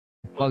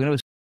Fucking, it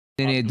was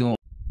in there doing.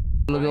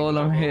 Look at all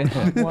them hair.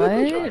 What?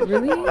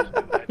 Really?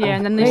 Yeah,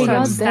 and then they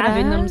started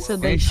stabbing them, so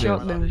they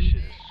shot them.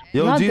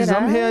 Yo, Jesus,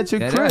 I'm here at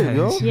your crib,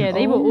 yo. Yeah,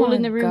 they were all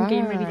in the room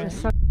getting ready to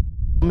suck.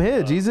 I'm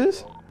here,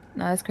 Jesus.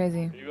 No, that's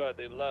crazy.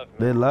 They left.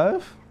 They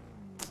left?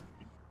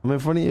 I'm in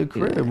front of your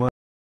crib, man.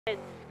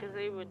 Because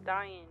they were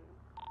dying.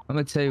 I'm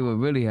gonna tell you what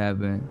really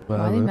happened.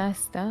 Why they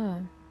messed up?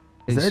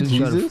 Is that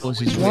Jesus? What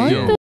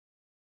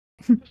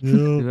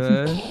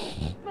the?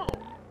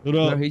 What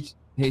up?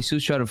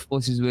 Jesus tried to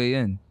force his way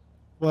in.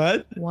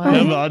 What? What?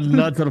 Never, I'm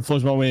not trying to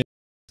force my way in.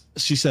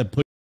 She said,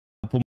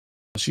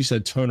 she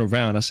said, turn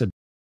around. I said,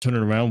 turn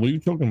it around. What are you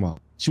talking about?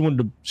 She wanted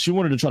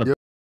to try to.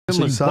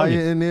 Messiah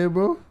in there,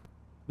 bro?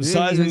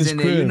 Messiah's in his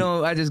crib. You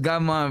know, I just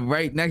got mine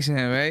right next to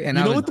him, right? And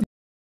you I know was, what the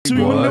you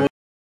know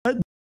what?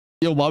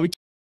 Yo, why we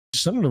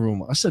son in the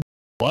room? I said,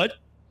 what?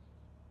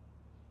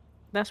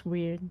 That's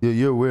weird.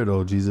 You're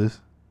weirdo, Jesus.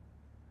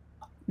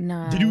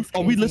 Nah. Did you?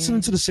 Are we listening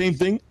to the same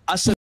thing? I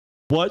said,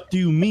 what do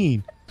you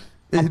mean?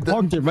 I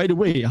parked it right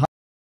away.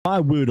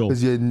 How weirdo?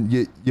 Because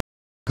your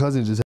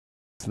cousin just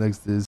had next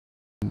to his.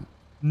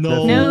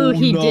 No,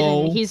 he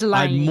didn't. He's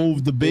lying. I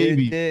moved the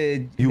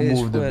baby. You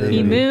moved the baby.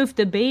 He moved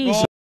the baby.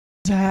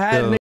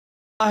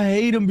 I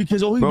hate him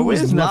because all he do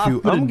is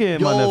nephew. I'm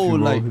getting my nephew, bro.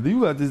 Like,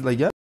 You got this, like,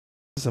 y'all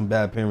some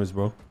bad parents,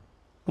 bro.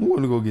 I'm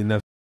going to go get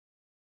nephew.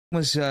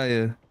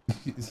 Messiah.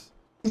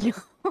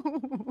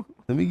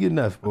 Let me get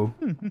Neff, bro.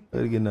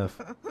 Gotta get Neff.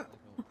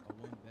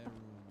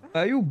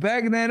 Are you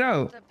backing that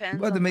out? You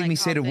about to make me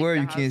say the word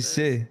you can't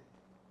say.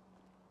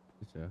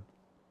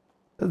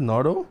 That's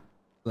Nardo?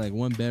 Like,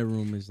 one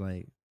bedroom is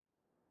like.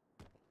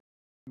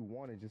 You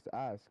want it, just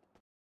ask.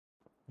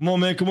 come on,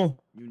 man. Come on.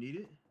 You need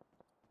it?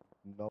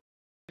 No.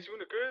 Is you in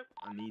the crib?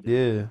 I need it.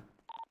 Yeah.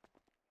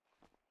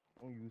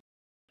 Don't use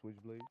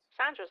switchblades.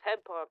 Sandra's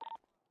head popped.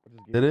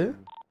 Did it?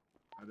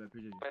 I bet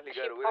appreciate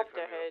She popped her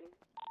head.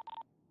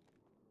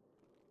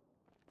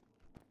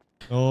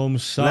 Oh,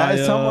 Messiah.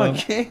 Last time I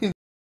came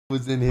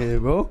was in here,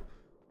 bro.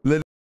 Let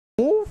it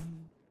move.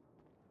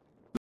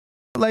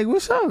 Like,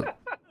 what's up?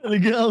 The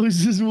guy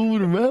was just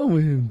moving around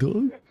with him,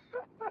 dog.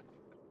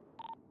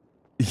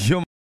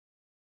 Yo,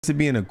 to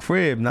be in a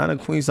crib, not a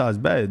queen size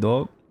bed,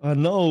 dog. I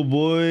know,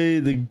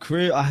 boy. The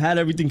crib. I had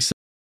everything set.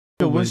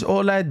 Yo, what's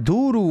all that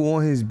doodoo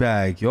on his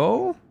back,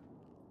 yo?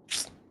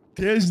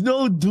 There's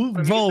no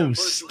dude, bro.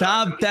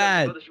 Stop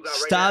that.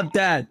 Stop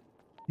that.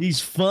 He's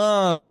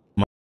fun.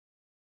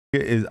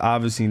 It is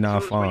obviously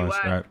not fine,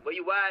 right? Where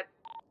you at?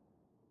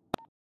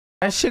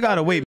 That shit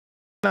gotta wait.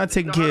 Not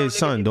taking care of his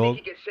son, dog.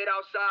 You can sit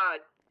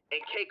outside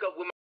and cake up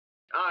with my.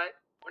 Alright,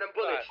 where them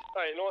bullets?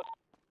 Alright, you know what?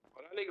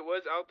 Well, that nigga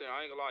was out there.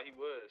 I ain't gonna lie, he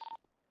was.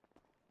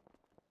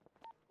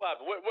 What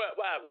happened?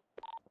 What happened?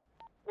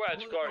 Where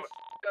at, Jakari?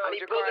 I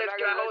need bullets. I'm not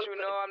gonna let you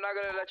know. I'm not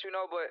gonna let you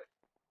know, but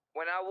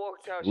when I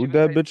walked out, Who she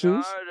that was bitch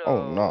is? like,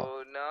 Oh,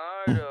 no.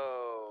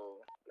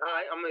 Nardo.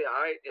 Alright,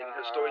 alright, and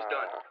the story's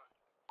done.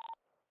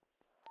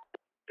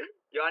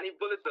 Yo, I need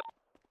bullets though.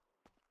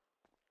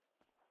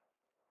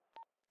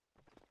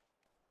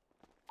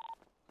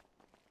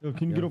 Yo,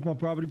 can you get off my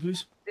property,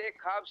 please? There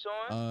cops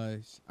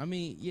on? I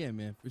mean, yeah,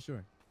 man, for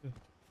sure. Yeah.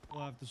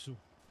 We'll have to sue.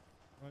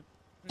 Right?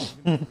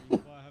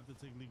 Well, I have to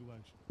take legal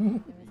action. I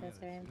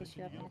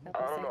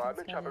don't know. I've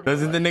been trying to.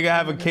 Doesn't the nigga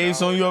have a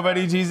case on you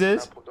already,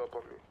 Jesus? Get off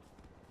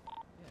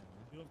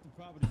the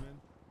property,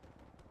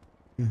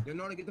 man. Yo,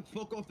 Nona, get the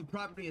fuck off the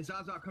property and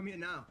Zaza, come here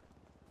now.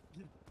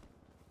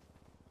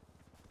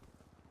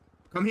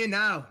 Come here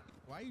now.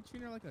 Why are you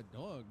treating her like a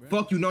dog, bro?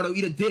 Fuck you, Nona,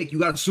 eat a dick. You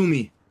gotta sue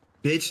me,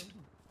 bitch.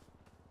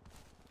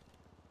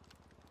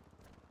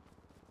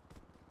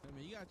 I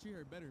mean, you gotta treat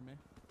her better, man.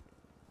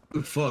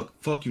 Good fuck.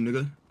 Fuck you,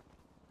 nigga.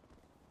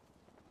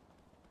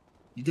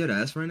 You dead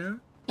ass right now?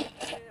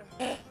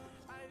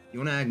 You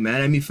wanna act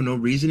mad at me for no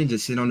reason and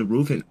just sit on the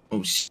roof and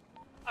oh shit.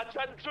 I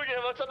tried to trigger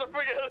him. I tried to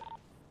trigger him.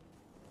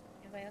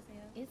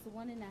 It's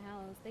one in the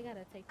house. They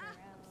gotta take her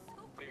out.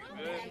 There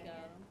you go.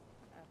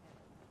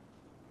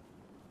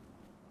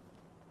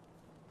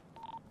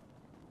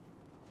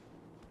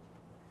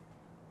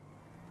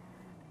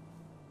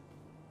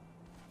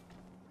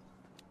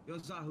 Yo,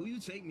 Zah, who you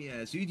take me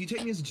as? You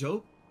take me as a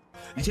joke?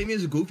 You take me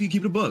as a goofy?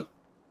 Keep it a buck.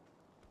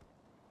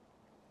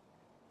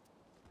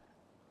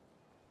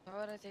 Why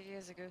would I take you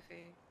as a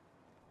goofy?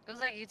 It was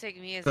like you take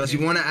me as a Cause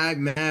you wanna act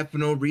mad for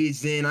no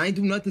reason. I ain't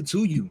do nothing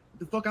to you. What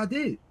the fuck I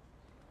did?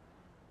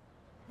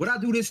 What'd I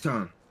do this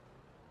time?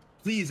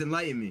 Please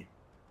enlighten me.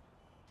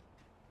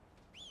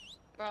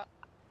 Bro,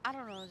 I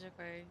don't know,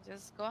 Jeffrey.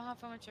 Just go have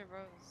fun with your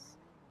bros.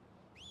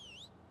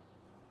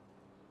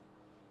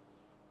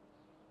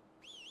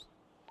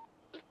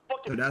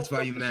 So that's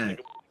why you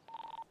mad.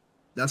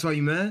 That's why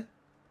you mad?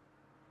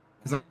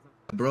 Cause I'm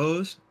with the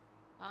bros?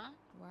 Huh?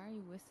 Why are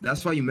you whistling?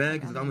 That's why you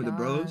mad? Cause I'm with the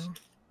bros?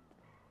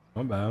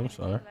 My bad, I'm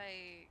sorry.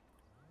 Like,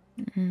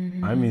 I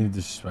didn't mean to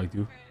disrespect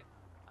you.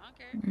 I don't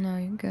care. No,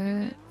 you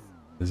good.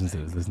 Listen to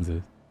this, listen to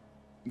this.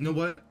 You know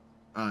what?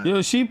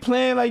 Yo, she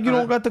playing like you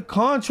don't got the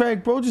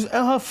contract, bro. Just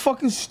end her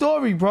fucking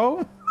story,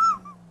 bro.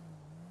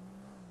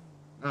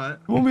 Alright.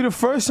 Won't be the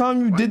first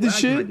time you did this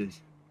shit.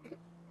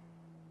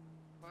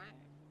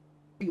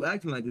 You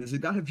acting like this? There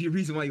gotta be a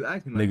reason why you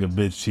acting like Nigga,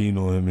 bitch cheating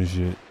on him and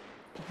shit.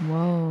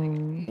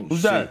 Whoa.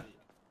 Who's that?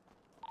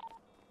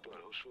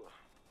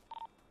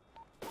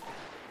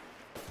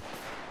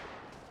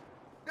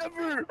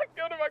 Never.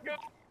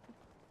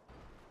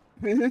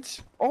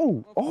 Bitch.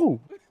 Oh.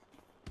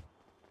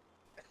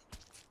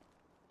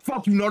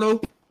 Fuck you,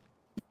 Nardo.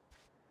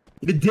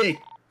 The dick.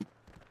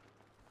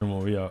 Come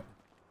on, we out.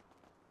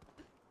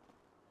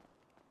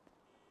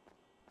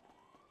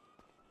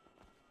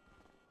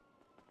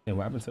 Hey,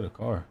 what happened to the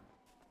car?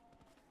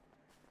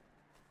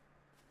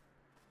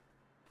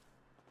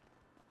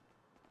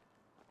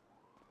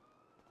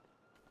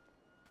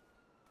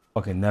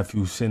 Fucking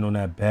nephew sitting on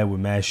that bed with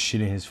mad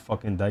shit in his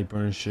fucking diaper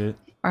and shit.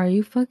 Are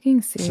you fucking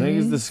This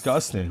serious? nigga's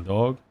disgusting,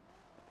 dog.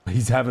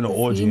 He's having an Does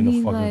orgy he in the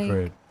need, fucking like-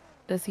 crib.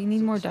 Does he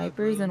need more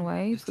diapers and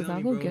wipes? Cause Tell I'll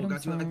me, go bro, get him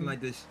got you acting some. like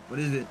this. What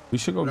is it? We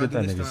should go What get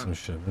I that do this nigga time? some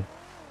shit, man.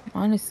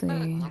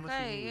 Honestly.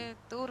 Okay, you're a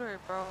tutor,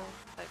 bro.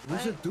 Like,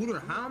 Who's a what?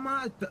 duder? How am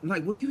I?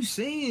 Like, what you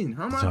saying?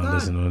 How am I Trying to that?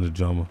 listen to the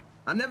drama.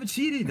 I never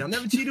cheated. I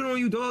never cheated on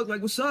you, dog.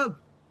 Like, what's up?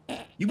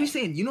 You be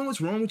saying, you know what's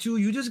wrong with you?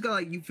 You just got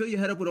like, you fill your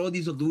head up with all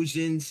these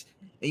illusions,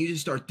 and you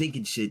just start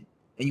thinking shit,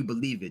 and you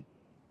believe it.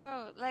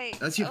 Bro, like,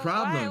 That's your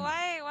problem.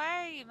 Why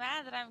are you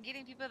mad that I'm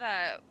getting people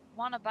that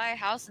want to buy a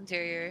house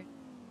interior?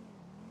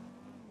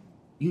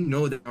 You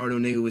know that Ardo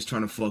nigga was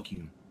trying to fuck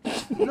you.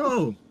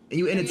 No, and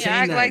you entertain You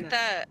act that. like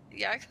that.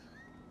 You act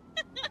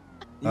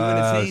You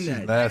entertain she's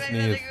that. laughing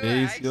in like your that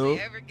nigga would face, yo.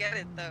 actually ever get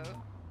it though.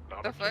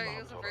 The fuck,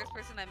 he was the first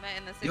person I met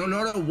in the city. Yo,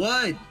 Nardo,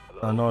 what?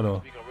 I know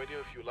though.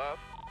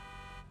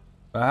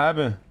 What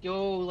happened?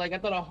 Yo, like I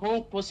thought a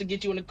home supposed to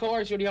get you in the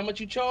car, shorty. How much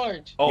you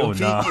charge? Oh,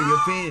 Yo, nah. fam, yo,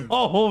 fam.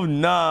 Oh,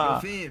 nah. Yo,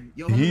 fam.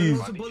 Yo, homie, He's-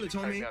 throw some bullets,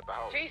 homie. Yo,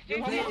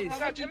 how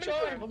much you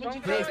charge? How much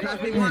you Please, charge?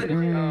 pass me one.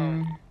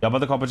 Y'all about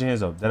to call, put your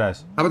hands up. Dead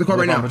ass. How about the car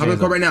right now? How about the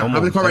car right now? How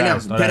about the car right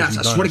now? Dead ass.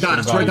 I swear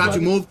to God,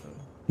 you move.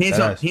 Hands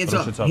up, hands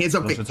up, hands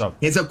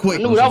up, hands up quick.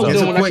 I knew what I was Hands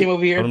doing up when I came quick.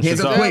 over here. Hands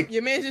up quick.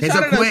 Your man just Hands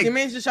shot up at us. quick. Your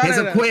man just shot Hands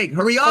at up us. quick.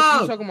 Hurry Fuck you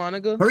up. talking about,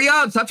 nigga? Hurry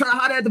up. Stop trying to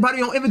hide at the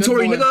body on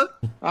inventory, Good boy.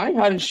 nigga. I ain't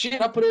hiding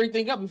shit. I put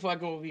everything up before I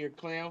come over here,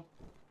 clown.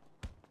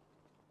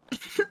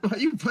 Why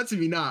you punching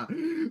me now?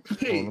 Let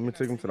me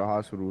take him to the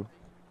hospital.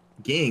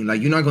 Gang,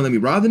 like, you're not gonna let me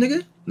rob the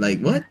nigga? Like,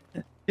 what?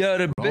 Yo,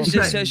 the bitch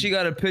just said she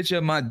got a picture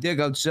of my dick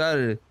outside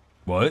of it.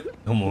 What?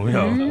 Come on, we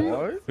out.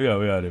 We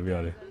out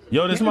there.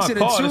 Yo, this is my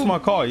car. This is my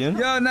car, yeah?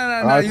 Yo, no.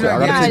 I You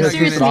gotta gotta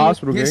take him to the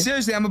hospital, Yeah, gang.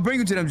 seriously, I'm gonna bring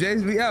you to them,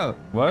 James. We out.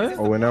 What?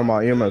 Oh, wait, now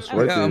my EMS. Yeah,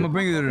 Right I'm there. gonna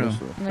bring you to them.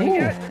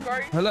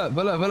 Hold up.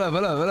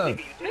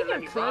 Take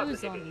your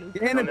clothes on, Luke.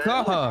 Get in the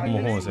car.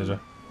 Come on, Sandra.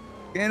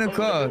 Get in the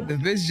car. The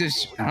bitch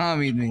just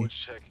homied me.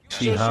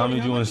 She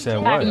homied you and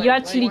said Yeah, what? you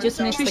actually just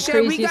missed She the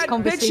said we craziest got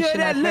a picture conversation of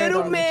that I've heard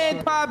little on man,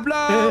 this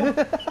Pablo.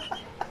 shit.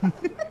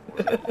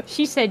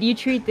 She said you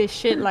treat this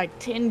shit like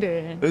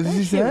Tinder. What That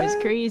she shit was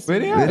said? crazy. Where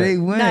they Where at? they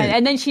No, went?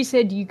 and then she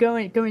said you go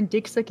and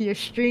dick suck your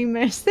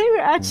streamers. They were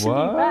actually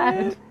What?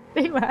 mad.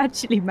 They were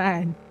actually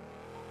mad.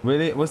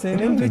 What's their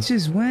Where name? them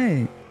bitches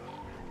went?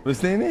 What's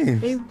their name?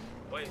 They, I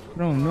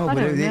don't know, I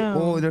but don't they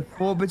know. all the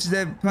four bitches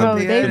that Bro, popped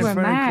their they ass in were front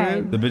of the mad.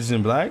 crib. The bitches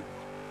in black?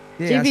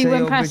 Yeah, I JV say,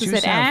 went yo, past bitch, and you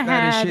said, sound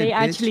fat as shit, they bitch.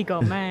 actually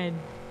got mad.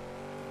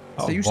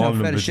 So you I'll sound bomb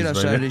fat them as shit bitches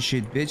outside right of this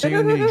shit, bitch. And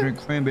you need to drink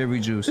cranberry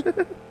juice.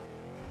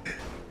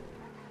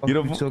 Get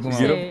up, you talking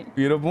about?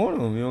 get up on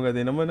them. You don't got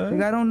their number now?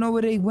 Like, I don't know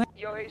where they went.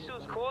 Yo, Jesus,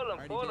 call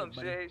him,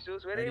 shit,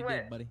 Jesus. Where they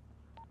went? buddy.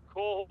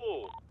 Call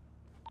who?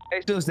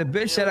 Jesus, the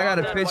bitch said I got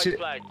a picture.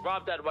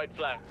 Drop that white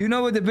flag. You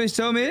know what the bitch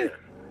told me? Yeah,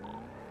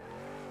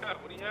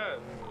 what do you have?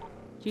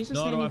 Jesus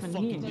No, no, I ain't even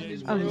fucking here.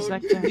 did, Oh, he's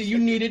like that. You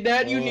needed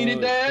that. You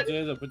needed that.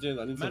 Matter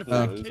of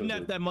fact,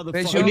 kidnap that Bitch,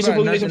 motherfucker. you You need some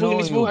food. You need nothing some food. You on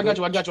need some you, food. I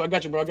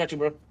got you, bro. I got you,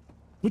 bro.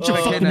 Put your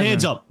Oh, fucking kidnap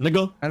hands him. up,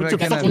 nigga. I'm Put your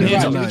gonna fucking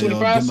kidnap hands him. up.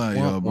 25?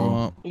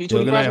 Womp. You need Yo,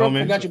 good 25, night, bro?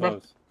 homie. I got you,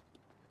 bro.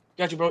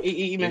 Got you, bro.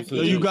 Eat, man.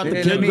 Yo, you got the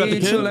Hey, kid, let you me got the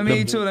eat too, kid. let me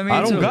eat too, let me I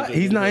eat don't too. got.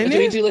 He's not in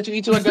Let you there.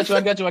 eat too. I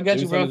got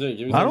you, bro.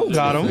 I don't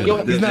got him.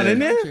 Yo, He's not in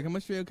there. How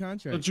much for your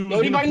contract? Yo,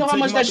 anybody know how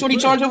much that shorty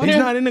charged over He's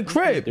there? not in the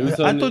crib.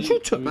 I thought you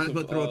took. Might as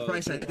well throw a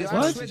price at this.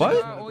 What?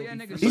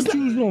 What? He's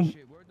not.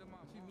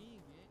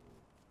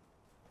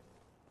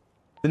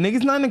 The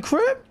nigga's not in the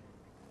crib.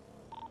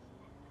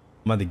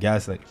 Mother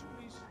gaslight.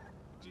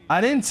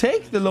 I didn't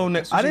take the low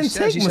neck. I didn't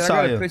take She said, I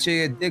got a Messiah. picture of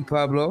your dick,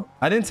 Pablo.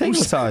 I didn't take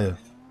Messiah.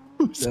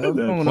 I don't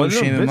Well, want no them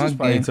shame in my bitches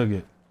probably game.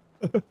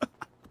 took it.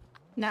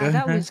 Nah,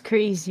 that was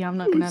crazy. I'm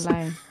not gonna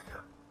lie.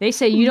 They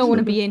say you don't want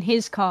to be in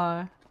his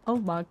car. Oh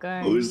my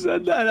god. Who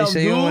said that? They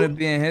say you don't want to Abdul?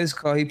 be in his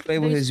car. He played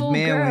with They his full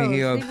man when he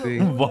girls. up They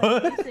here. were-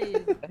 What? They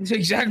said- That's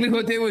exactly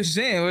what they were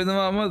saying. Where's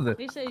my mother?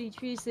 They said he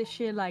treats this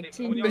shit like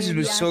Tinder. bitches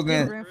was he so asked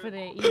good. them for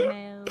their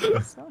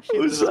emails. All shit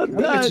Who was said crazy.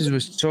 Them that? bitches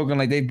was talking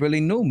like they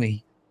really knew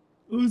me.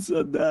 Who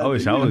said that? I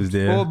wish I was Four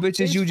there. bitches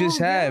There's you just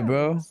full had,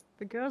 bro. girls.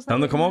 The girls Tell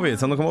them that to come were over here. around.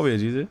 Tell them to come over here,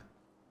 Jesus.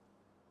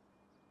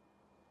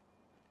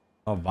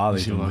 I'll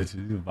violate them Sure.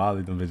 bitches. You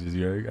violate them bitches.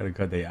 You gotta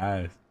cut their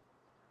ass.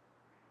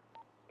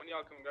 When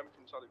y'all come grab me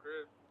from inside the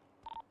crib?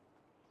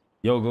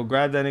 Yo, go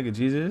grab that nigga,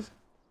 Jesus.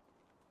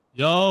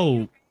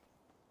 Yo.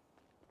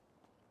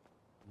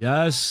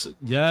 Yes,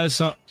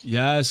 yes,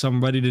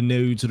 I'm ready to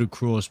nail you to the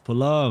cross.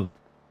 Pull up.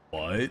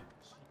 What?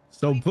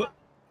 So put.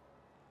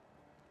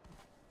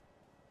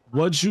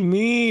 What you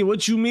mean?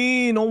 What you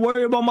mean? Don't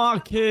worry about my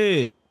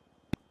kid.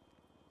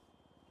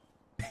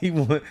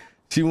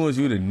 She wants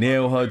you to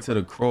nail her to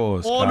the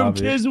cross. All them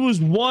kids, it was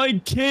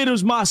one kid. It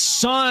was my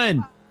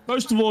son.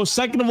 First of all,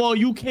 second of all,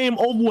 you came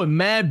over with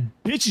mad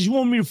bitches. You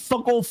want me to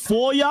fuck all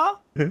four y'all?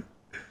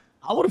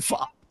 I would have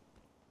fucked.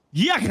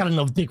 Yeah, I got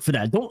enough dick for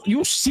that. Don't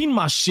you seen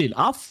my shit?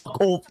 I'll fuck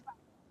all.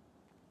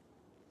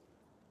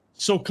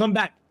 So come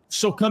back.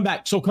 So come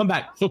back. So come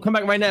back. So come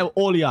back right now,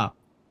 all y'all.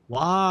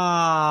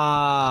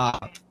 Wow.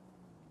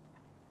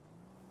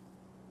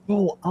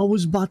 Bro, I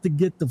was about to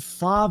get the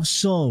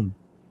 5-some.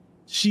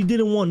 She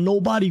didn't want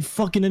nobody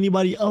fucking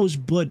anybody else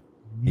but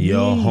me.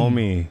 Yo,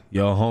 homie.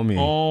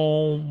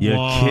 Oh,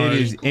 your kid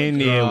is in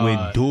there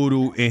with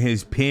doodle in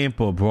his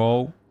pamper,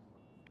 bro.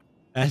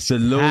 That's the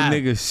little cap.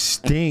 nigga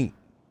stink,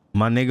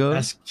 my nigga.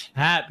 That's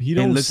cap. He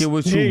don't and look at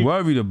what you stink.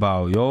 worried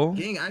about, yo.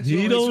 King,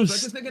 He don't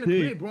this nigga in the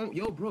crib, bro.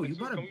 Yo, bro, you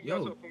gotta,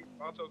 yo.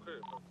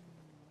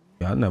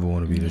 Yeah, I never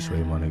want to be this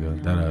way, my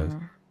nigga. That ass.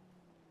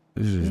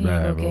 This is just You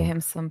bad, go bro. get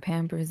him some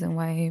Pampers and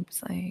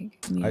wipes, like.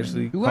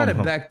 Actually, You gotta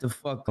back the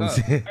fuck up.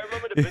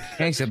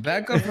 Gangsta,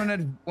 back up from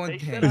that one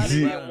thing. I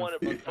didn't want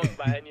to be fucked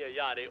by any of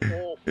y'all. They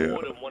all four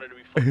of them wanted to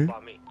be fucked by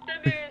me.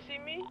 They didn't see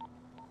me.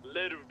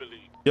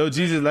 Literally. Yo,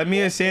 Jesus, let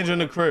me and Sandra in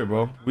the crib,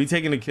 bro. We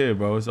taking the kid,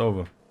 bro. It's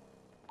over.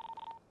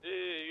 Yeah,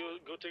 you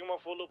go take him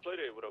out for a little play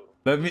date, whatever.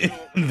 Let me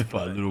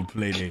for a little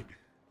play date.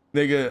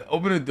 Nigga,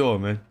 open the door,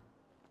 man.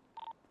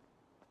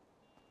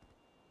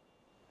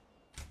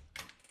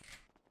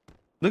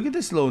 Look at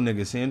this little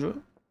nigga, Sandra.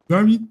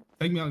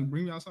 Take me out,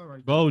 bring me outside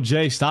right. Bro,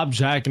 Jay, stop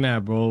jacking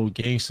that, bro.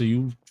 Gangster,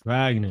 you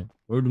dragging it.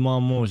 Word to my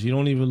moms. You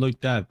don't even look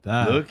that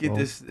bad. Look bro. at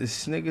this.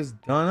 This nigga's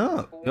done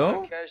up,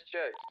 yo. Cash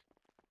check.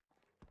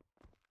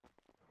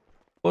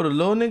 Oh, the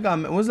little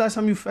nigga. When's the last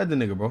time you fed the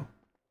nigga, bro?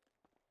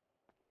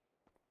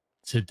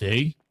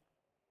 Today?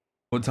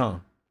 What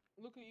time?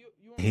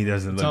 He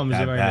doesn't What look time is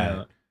that it right bad.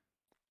 now?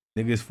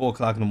 Nigga, it's 4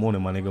 o'clock in the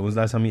morning, my nigga. When's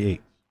the last time he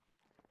ate?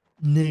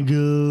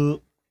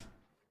 Nigga,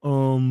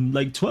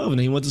 like 12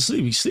 and he went to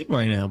sleep. He sleep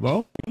right now,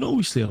 bro. You know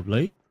we stay up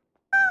late.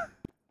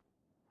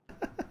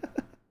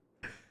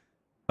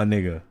 My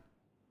nigga.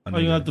 Oh,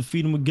 you have to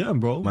feed him again,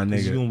 bro. My 'cause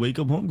he's nigga. gonna wake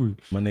up hungry.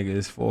 My nigga,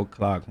 it's 4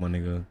 o'clock, my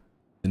nigga.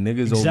 The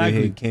niggas over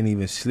Exactly. here can't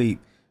even sleep.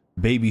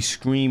 Baby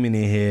screaming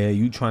in here.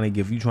 You trying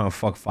to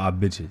fuck 5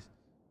 bitches.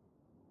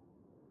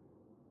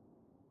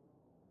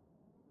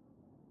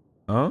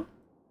 Huh?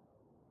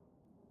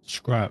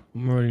 Scrap.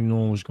 I'm already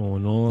knowing what's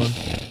going on.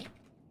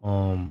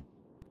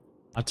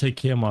 I take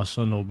care of my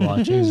son though, bro.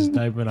 I change his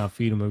diaper and I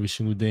feed him every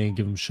single day and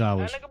give him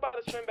showers.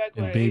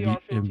 And baby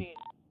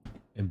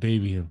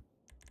him.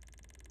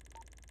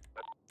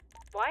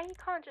 Why he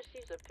can't just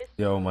use a pistol?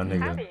 Yo, my Have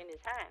nigga. it in his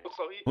hand.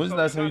 When's the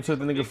last time you took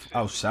the nigga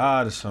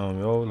outside or something,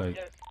 yo? Like,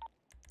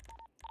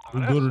 We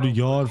go to the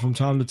yard from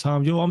time to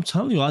time. Yo, I'm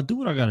telling you, I do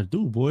what I gotta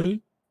do, boy.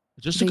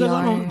 Just The because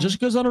I don't,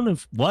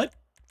 yard.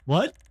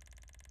 what?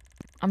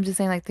 I'm just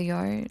saying, like, the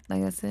yard.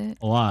 Like, that's it.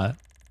 Oh, I.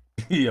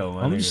 yo,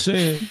 my I'm nigga. just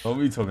saying. Don't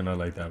be talking out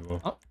like that,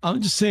 bro.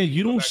 I'm just saying,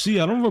 you don't see.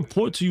 I don't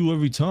report to you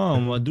every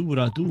time I do what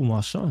I do with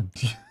my son.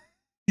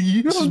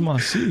 This is my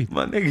seed.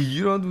 My nigga,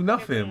 you don't do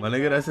nothing. My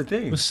nigga, that's the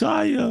thing.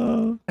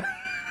 Messiah.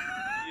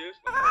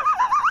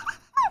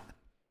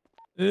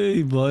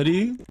 Hey,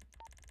 buddy.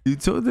 You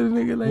told the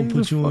nigga like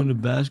We'll put you in the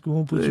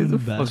basketball. Put you in the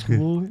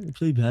basketball. You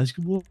play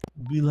basketball.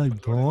 Be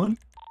like Braun.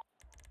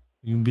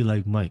 You can be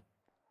like Mike.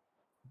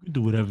 You can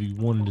do whatever you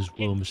want in this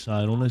world,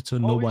 Messiah. Don't let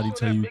nobody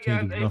tell you you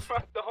can't do nothing.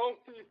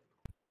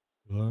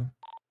 What?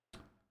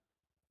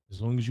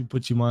 As long as you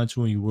put your mind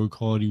to it and you work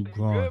hard, you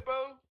grind.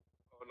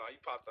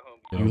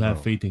 You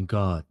have faith in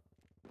God,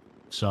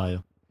 Messiah.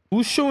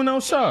 Who's shooting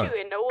outside?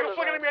 Shooting all of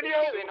us.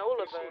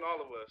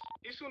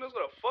 He's shooting us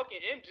with a fucking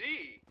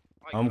MG.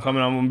 I'm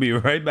coming. I'm gonna be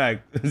right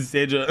back,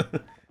 Sandra.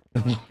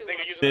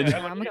 Sandra.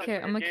 I'm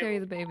gonna carry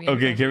the baby.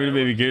 Okay, carry the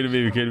baby. Carry the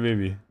baby. Carry the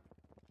baby.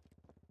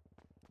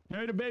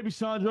 Carry the baby,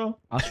 Sandra.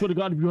 I swear to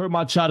God, if you hurt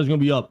my child, it's gonna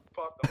be up.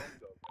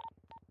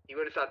 He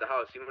went inside the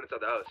house. Who went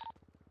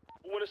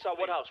inside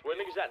what house? Where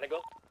niggas at, nigga?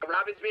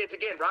 Rob his mans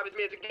again. Rob that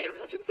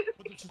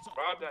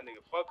nigga.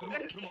 Fuck him.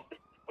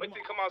 Wait till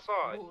he come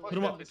outside. Put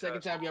him up the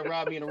second time you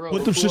robbed me in a row.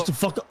 Put them shits to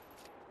fuck up.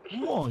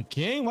 Come on,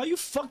 King. Why you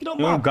fucking up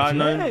You my don't got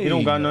play? none. You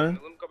don't got none.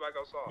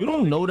 You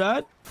don't know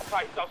that. He's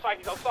outside.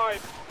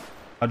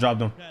 I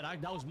dropped him.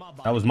 That was my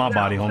body. That was my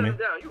body, homie.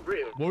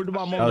 Word to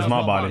my mom, That was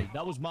my body.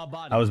 That was my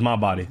body. That was my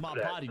body. That was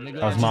my body, nigga.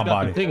 That was I my just got the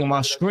body. thing on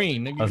my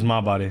screen, nigga. That was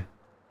my body.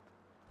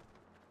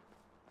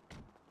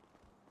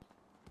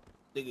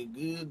 Nigga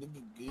good,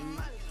 nigga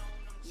good.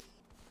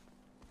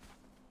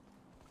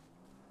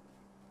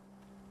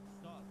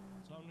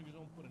 Some niggas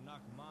don't put a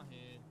knock in my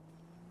head.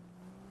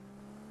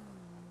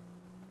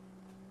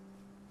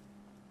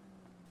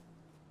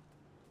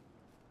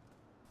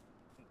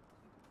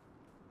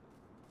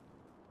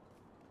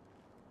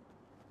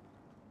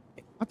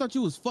 I thought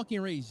you was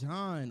fucking Ray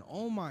John.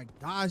 Oh my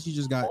gosh, you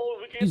just got Oh,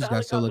 we you just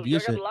got so lucky.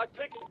 Your shit.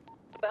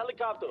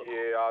 helicopter.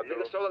 Yeah, I'll do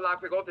Nigga, it. solo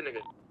lockpick off the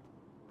nigga.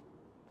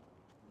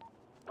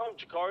 Come,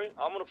 Jakari.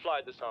 I'm gonna fly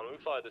it this time. Let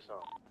me fly it this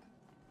time.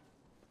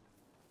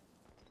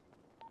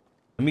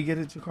 Let me get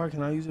it, your car.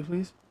 Can I use it,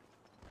 please?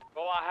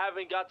 Bro, I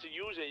haven't got to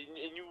use it,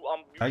 and you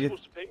I get,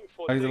 supposed to pay me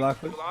for I it. get the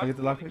lockpick? I get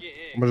the lockpick?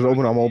 I'm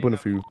gonna open it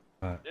for you.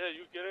 Alright. Yeah,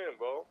 you get in,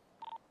 bro.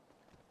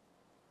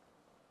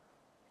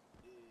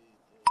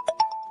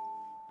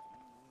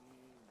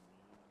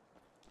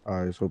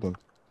 Alright, it's open.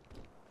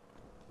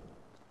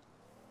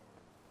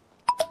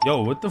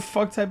 Yo, what the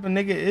fuck type of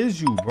nigga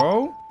is you,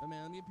 bro? Hey,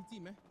 man, let me a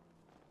PT, man.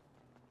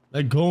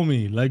 Let go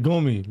me. Let go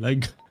me.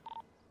 Like.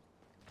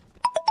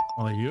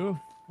 Oh, you're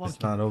a It's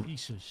not fucking open.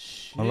 piece of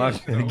shit. Unlock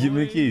it. Give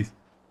me the keys.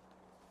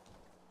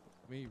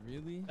 Wait,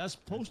 really? That's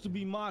supposed to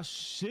be my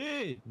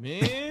shit,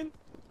 man.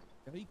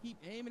 Yo, he keep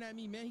aiming at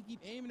me, man. He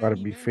keep aiming Gotta at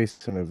me, be man.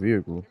 facing a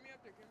vehicle.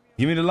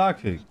 Give me the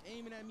lockpick. He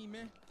aiming at me,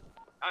 man.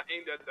 I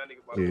aimed at that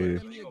nigga, by Yeah. the way.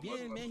 At me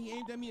again, man. He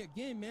aimed at me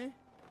again, man.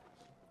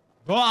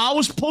 Bro, I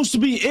was supposed to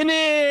be in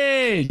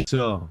it.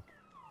 So.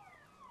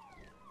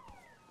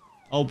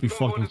 I hope he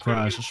fucking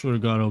crash. I swear to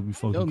God, I hope he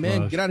fucking Yo, man,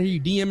 crash. get out of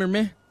here, you DMer,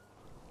 man.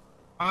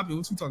 Poppy,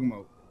 what you talking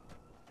about?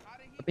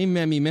 Aim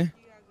at me, man.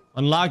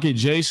 Unlock it,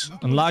 Jace.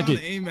 Unlock I'm it. trying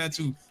to aim at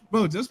you.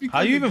 Bro, just because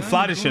How you even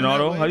fly this shit,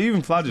 Otto? How you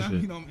even fly this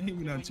shit? I'm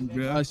aiming at you,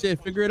 bro.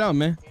 Shit, figure it out,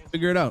 man.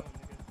 Figure it out.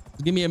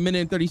 Just give me a minute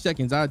and 30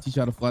 seconds. I'll teach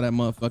you how to fly that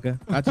motherfucker.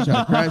 I'll teach you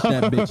how to crash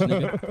that bitch,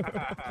 nigga.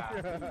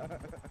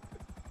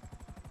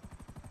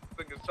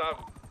 Look at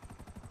Tommy.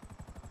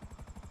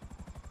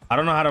 I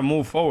don't know how to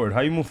move forward.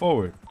 How you move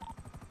forward?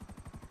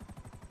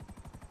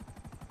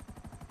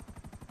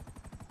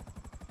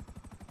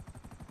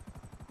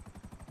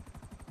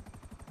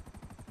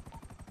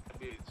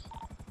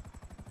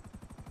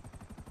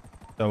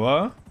 The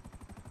what?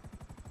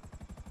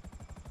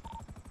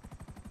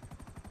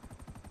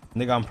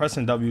 Nigga, I'm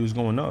pressing W, is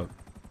going up.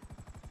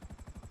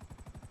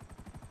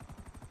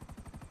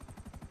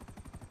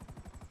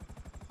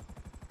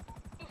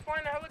 Who's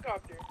flying the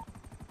helicopter?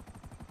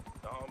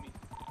 The homie.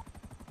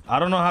 I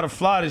don't know how to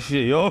fly this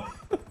shit, yo.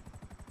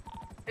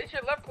 It's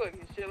your left click.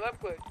 It's your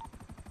left click.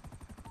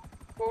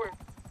 Forward.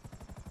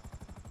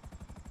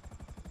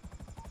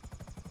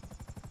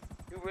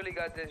 You really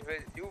got this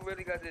bitch. You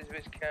really got this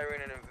bitch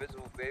carrying an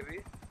invisible baby.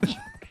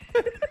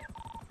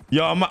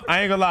 Yo,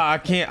 I ain't gonna lie.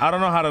 I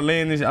don't know how to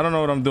land this. I don't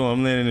know what I'm doing.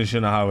 I'm landing this shit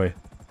on the highway.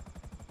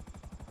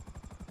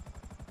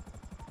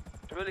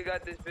 You really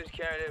got this bitch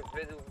carrying an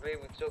invisible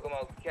baby. Talking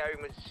about carry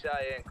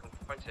Messiah and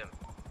confront him.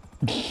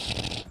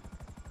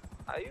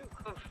 How you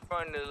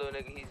confronting the little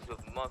nigga? He's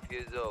a month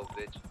years old,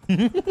 bitch.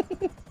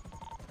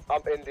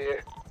 I'm in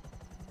there.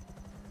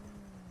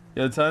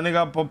 Yo, tell a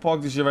nigga I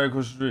park this shit right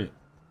across the street.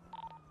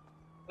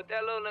 Put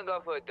that little nigga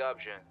up for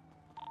adoption.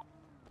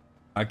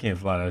 I can't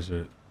fly that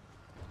shit.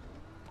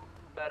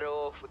 Better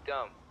off with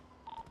them.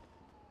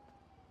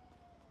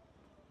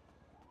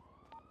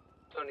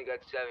 Tony got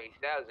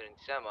 70,000 in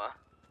summer.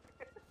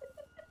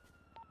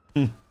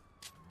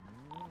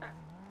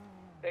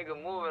 Nigga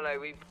moving like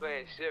we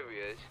playing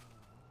serious.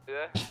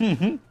 Yeah?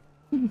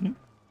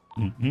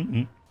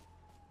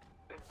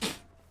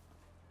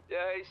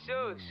 Yeah, hey,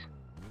 Shoes.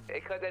 They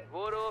cut that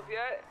board off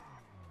yet?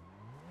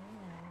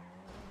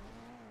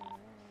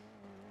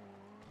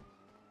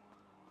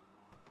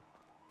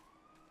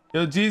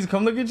 Yo, jeez,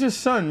 come look at your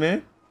son,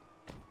 man.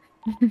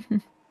 Nah,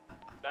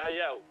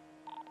 yeah.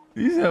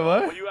 You said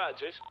what? Where you at,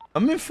 Jason?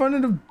 I'm in front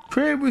of the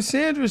crib with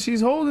Sandra.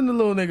 She's holding the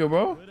little nigga,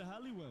 bro. Where the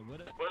hell he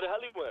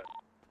went?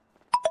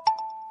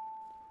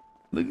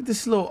 Look at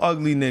this little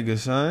ugly nigga,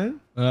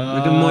 son.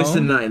 Look at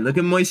Moissanite. Look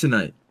at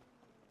Moissanite.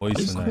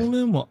 Just call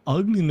him an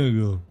ugly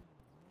nigga.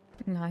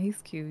 Nah,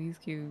 he's cute. He's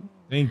cute.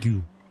 Thank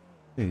you.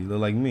 Yeah, you look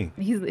like me.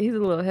 He's a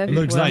little heavy. He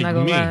looks boy, I'm like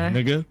not me, gonna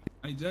lie. nigga.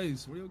 Hey,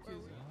 Jace, where your kids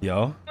at?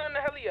 Yo. Where in the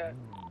hell he at?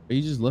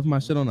 You just left my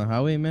shit on the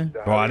highway, man.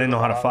 Bro, I didn't know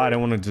how to fly. I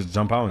didn't want to just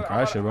jump out and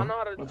crash it, bro.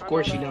 Of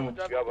course you don't.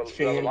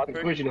 Fam, of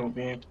course you don't,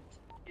 fam.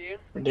 Yeah.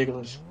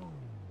 Ridiculous.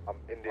 I'm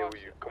in there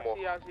with you. Come on.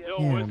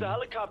 Yo, where's the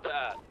helicopter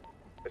at?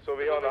 It's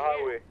over here on the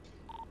highway.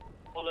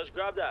 Oh, let's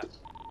grab that.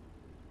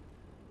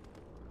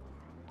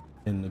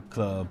 In the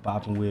club,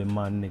 popping with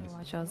my niggas.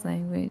 Watch y'all's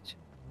language.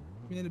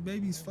 Man, the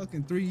baby's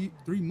fucking three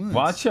months.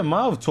 Watch your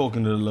mouth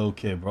talking to the little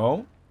kid,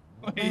 bro.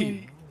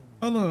 Hey,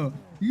 hold on.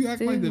 You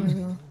act like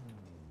the.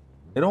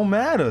 It don't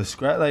matter.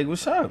 Scrap, like,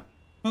 what's up?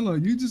 Hold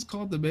on. You just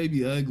called the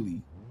baby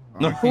ugly.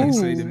 No. I can't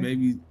say the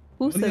baby.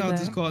 Who What said y'all that?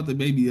 just called the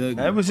baby ugly?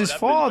 That was his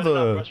That bitch better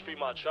father. not breastfeed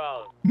my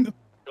child.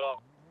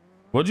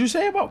 What'd you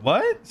say about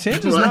what?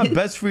 Sandra's not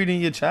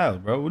breastfeeding your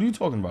child, bro. What are you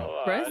talking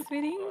about?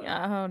 Breastfeeding?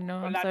 Oh no,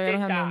 I'm sorry, I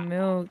don't have no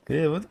milk.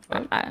 Yeah, what the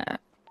fuck?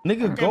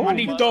 Nigga, go. My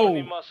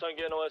son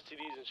getting no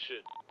STDs and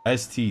shit.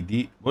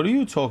 STD. What are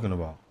you talking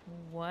about?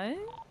 What?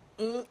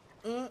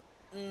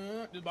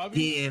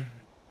 Damn.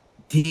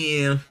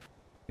 Damn.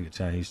 Nigga,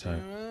 Chinese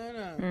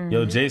time.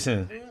 Yo,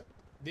 Jason.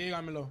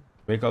 Dígamelo.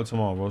 Wake up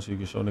tomorrow, bro, so you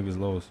can show niggas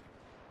lows.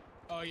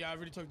 Oh yeah, I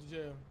already talked to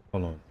jail.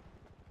 Hold on.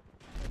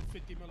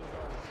 50 million.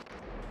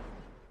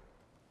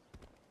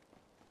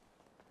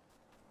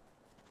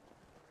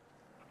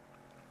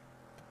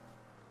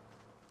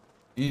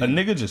 A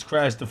nigga just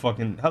crashed the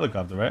fucking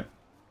helicopter, right?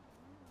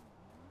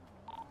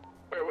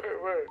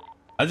 Where?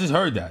 I just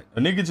heard that.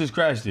 A nigga just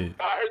crashed it.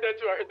 I heard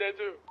that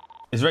too.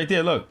 It's right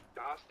there. Look.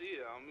 I see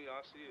it. I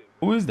see it.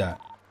 Who is that?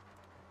 I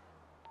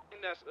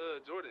think that's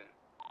Jordan.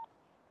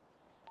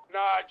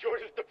 Nah,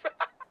 Jordan's the.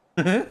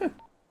 I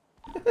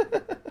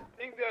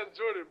think that's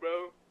Jordan,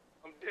 bro.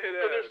 I'm dead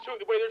ass.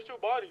 There's two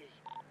bodies.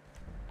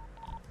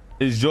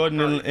 It's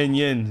Jordan and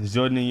Yin. It's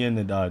Jordan and Yin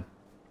that died.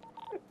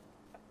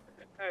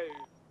 Hey.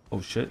 Oh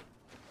shit.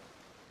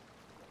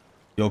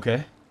 You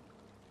okay?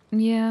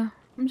 Yeah,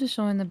 I'm just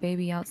showing the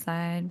baby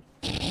outside.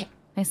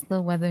 Nice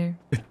little weather.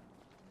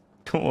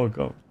 Come on.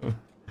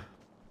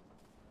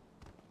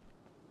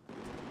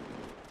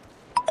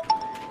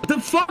 What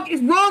the fuck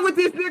is wrong with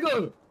this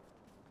nigga?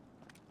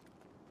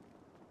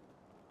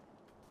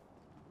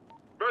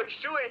 Bro,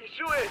 he's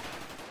shooting.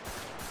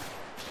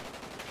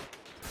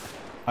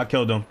 I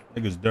killed him.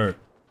 Nigga's dirt.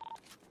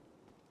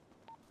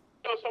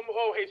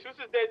 Oh, Jesus is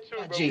dead too,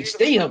 bro. Gee,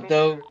 stay up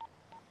though.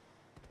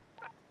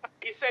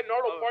 He said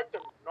Nardo parked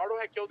him. Nardo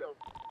had killed him.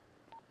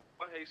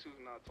 Why Jesus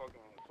not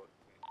talking on the fucking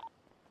thing?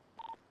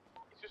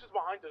 Jesus is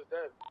behind us,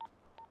 dead.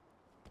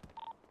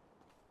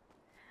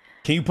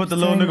 Can you put the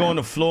little nigga on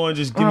the floor and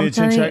just give me a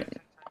chin check?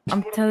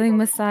 I'm telling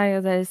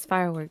Messiah that it's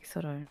fireworks.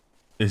 Hold on.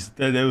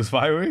 That was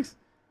fireworks?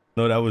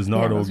 No, that was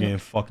Nardo those getting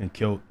fucking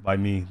killed by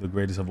me, the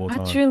greatest of all time.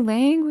 What's your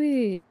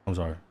language? I'm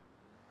sorry.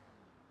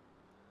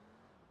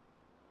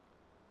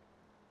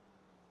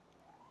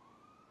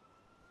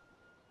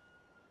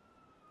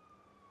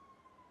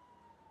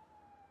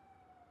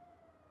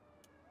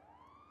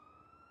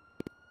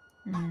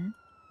 All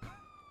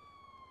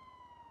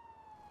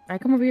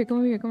right, come over here.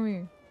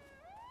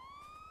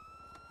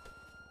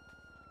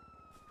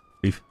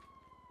 Beef.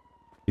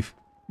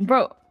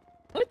 Bro,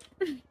 what?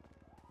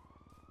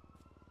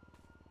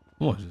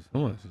 Come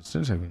on, just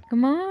chin check me.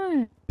 Come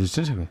on. Just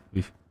chin check me,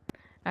 Beef.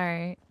 All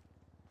right.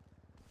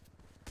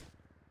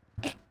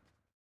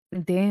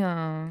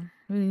 Damn,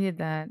 we needed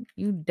that.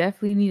 You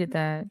definitely needed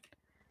that.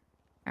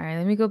 All right,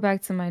 let me go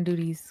back to my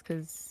duties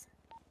because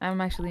I'm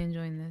actually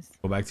enjoying this.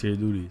 Go back to your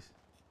duties.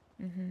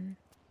 Mm-hmm.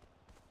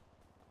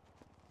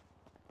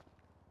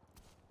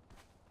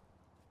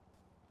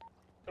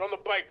 Get on the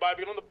bike,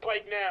 Bobby. Get on the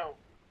bike now.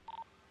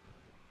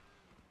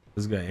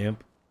 This guy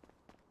amp.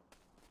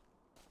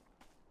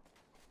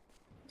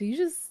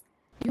 You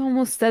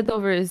almost stepped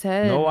over his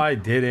head. No, I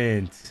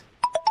didn't.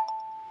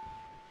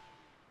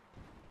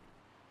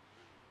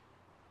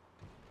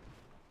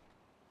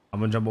 I'm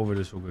gonna jump over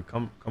this real quick.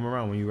 Come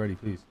around when you're ready,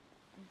 please.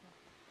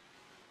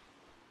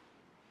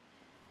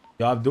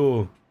 Yo,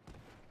 Abdul.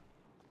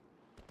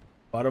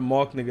 Why the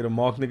mark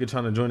nigga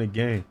trying to join the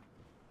gang?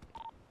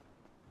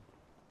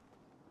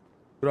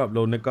 What up,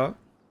 little nigga?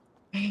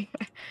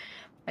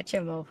 Watch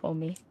your mouth on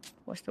me.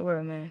 What's the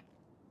word, man?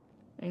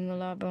 Ain't gonna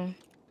lie, bro.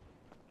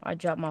 I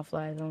dropped my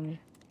flags on me.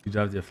 You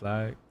dropped your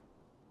flag?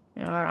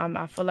 You know,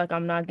 I feel like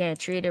I'm not getting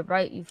treated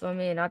right, you feel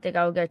me? And I think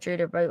I would get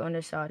treated right on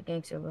this side,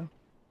 gangster, bro.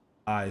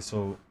 Alright,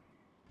 so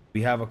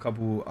we have a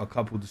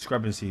couple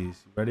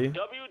discrepancies. You ready?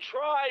 W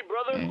try,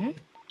 brother.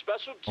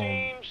 Special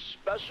teams,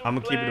 special I'm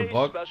gonna keep it a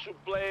buck.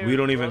 We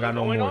don't even got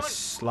no more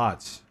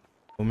slots.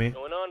 You know me?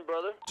 Going on,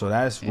 brother. So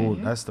that's rule.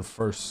 That's the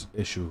first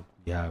issue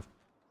we have.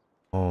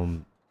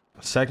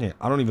 Second,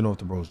 I don't even know if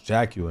the bros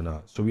jack you or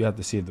not. So we have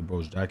to see if the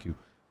bros jack you.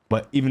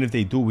 But even if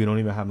they do, we don't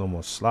even have no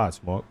more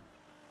slots, Mark.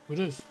 What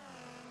is?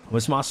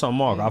 What's my son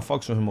Mark? I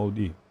fucks with him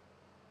OD.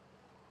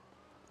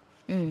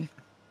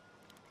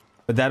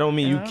 But that don't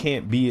mean you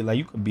can't be like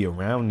you could be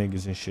around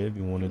niggas and shit if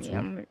you wanted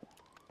to.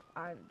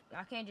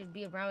 I can't just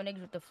be around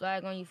niggas with the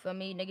flag on, you feel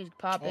me? Niggas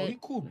pop it. Oh, he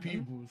cool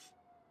peoples.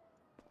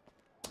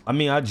 I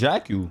mean, I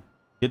jack you.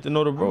 Get to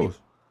know the bros.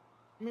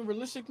 I mean,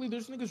 realistically,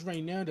 there's niggas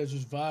right now that's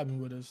just vibing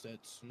with us.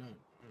 That's not.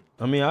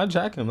 I mean, I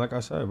jack him, like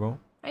I said, bro.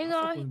 You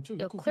know,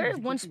 yo, clear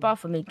one spot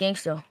for me,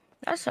 gangster.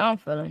 That's how I'm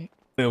feeling.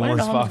 Clear One one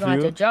of the spot homies for gonna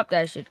have you? to drop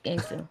that shit,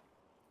 gangster.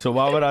 So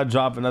why would I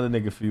drop another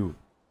nigga for you?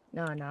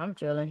 Nah, I'm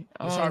chilling.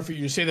 It's hard for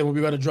you to say that when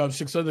we gotta drop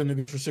 6 other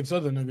niggas for 6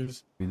 other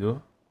niggas. We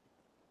do?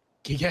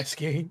 Yes,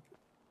 gang.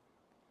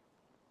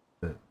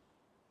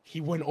 He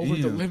went over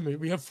the limit.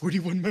 We have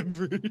 41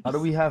 members. How do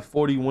we have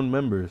 41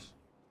 members?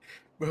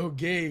 Bro,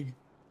 gang.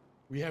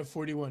 We have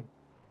 41.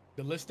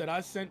 The list that I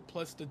sent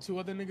plus the 2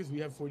 other niggas, we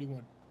have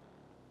 41.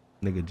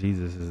 Nigga,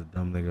 Jesus is a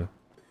dumb nigga.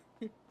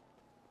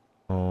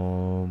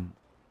 You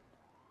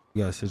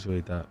gotta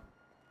situate that.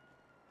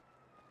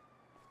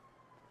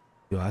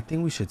 Yo, I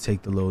think we should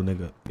take the little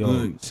nigga.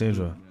 Yo,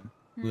 Sandra.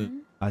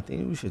 I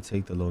think we should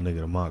take the little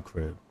nigga to my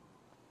crib.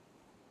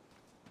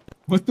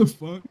 What the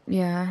fuck?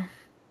 Yeah.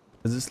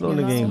 Cause this little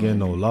nigga ain't getting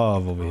no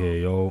love over here,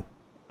 yo.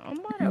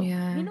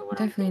 Yeah,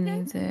 definitely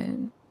needs it.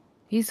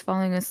 He's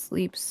falling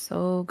asleep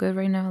so good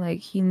right now. Like,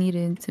 he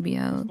needed to be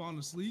out. Falling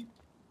asleep?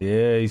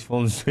 Yeah, he's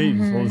falling asleep.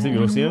 He's falling asleep. You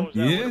don't see him?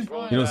 Yeah.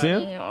 You don't see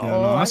him? Yeah,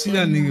 no, I see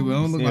that nigga, but I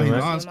don't look like his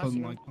right? eyes closed.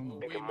 Like, come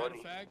on.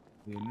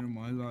 Yeah, never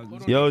mind.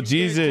 His eyes. Yo,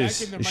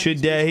 Jesus. The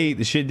shit that heat.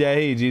 The shit that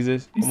heat,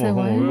 Jesus. Come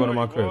on. We going to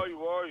my crib. We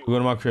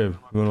going to my crib.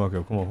 Come on.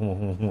 Glad,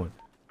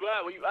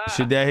 where you at? The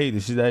shit that heat.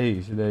 The shit that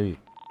heat.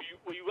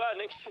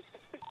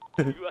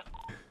 Come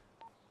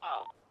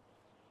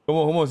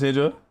on,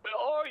 Sandra. Where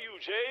are you,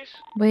 Jace?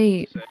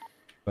 Wait. Right.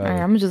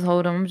 Alright, I'm gonna just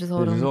hold him. I'm just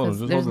hold him. Just hold him. Cause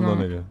Just there's hold the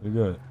no... little nigga. You're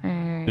good.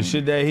 Alright. The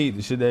shit that heat.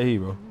 The shit that heat,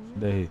 bro. Shit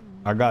that heat.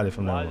 I got it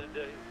from now on.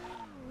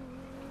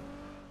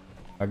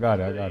 I got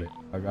it.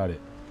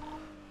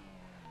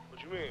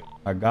 What you mean?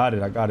 I got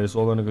it. It's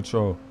all under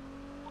control.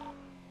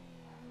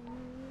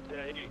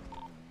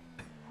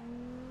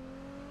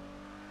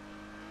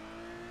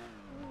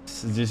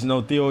 Just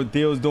know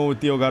Theo's doing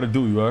what Theo gotta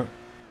do, you heard?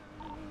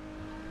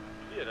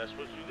 Yeah, that's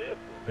what you there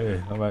for.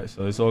 Yeah, alright,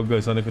 so it's all good.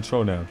 It's under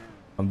control now.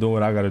 I'm doing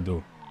what I gotta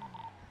do.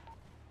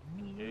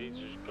 Yeah, you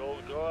just go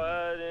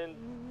ahead and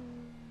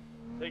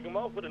take him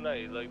out for the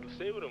night. Like,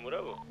 stay with him,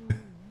 whatever.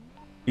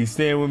 He's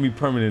staying with me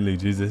permanently,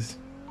 Jesus.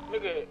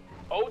 Nigga,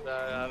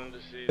 I don't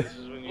just see. This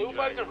is when you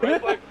drag. Blue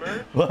red flag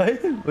first.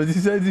 What? What you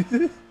said,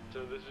 Jesus?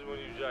 So this is when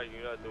you drag.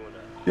 You're not doing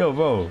that. Yo,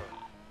 bro.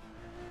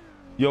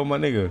 Yo, my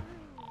nigga.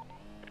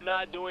 You're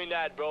not doing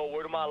that, bro.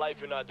 Word of my life,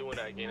 you're not doing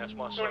that again. That's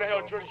my son. Going to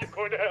hell, Jordan. You're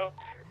going to hell.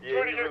 Yeah,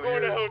 Jordan, you're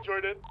going to hell,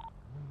 Jordan.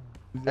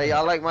 Hey,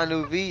 y'all like my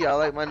new V? Y'all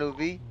like my new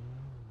V?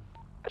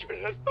 Wait,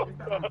 I ain't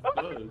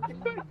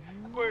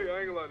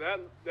gonna lie.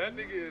 That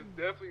nigga is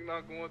definitely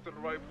not going to the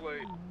right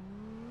place.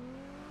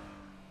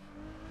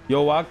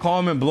 Yo, why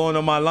Carmen blowing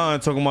up my line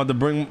talking about the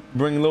bring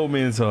Lil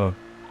Man to her?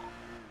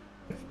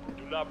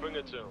 Do not bring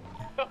it to him.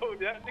 Oh,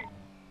 that nigga.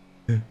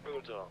 Bring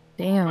it to him.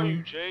 Damn. Are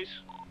you, Jace?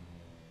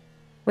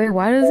 Wait,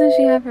 why doesn't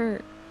she have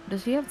her...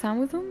 Does she have time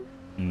with him?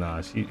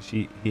 Nah,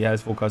 he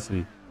has full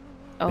custody.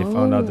 They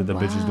found out that the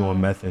bitch is wow.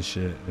 doing meth and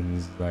shit, and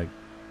he's like,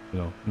 you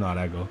know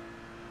that go.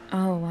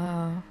 Oh,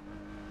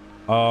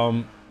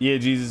 wow. Yeah,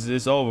 Jesus,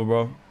 it's over,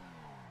 bro.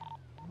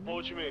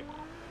 What you mean?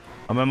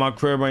 I'm at my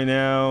crib right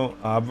now.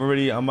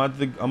 I'm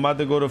about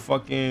to go to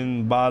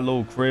fucking buy a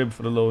little crib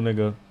for the little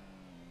nigga.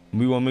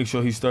 We want to make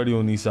sure he's sturdy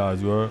on these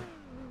sides, you heard?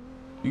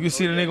 You can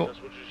see the nigga.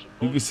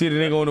 You can see the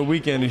nigga on the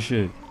weekend and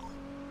shit.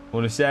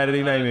 On a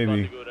Saturday night,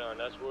 maybe.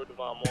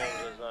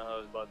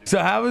 So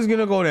how is it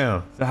gonna go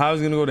down?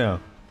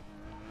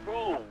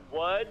 Bro,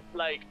 what?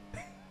 Like,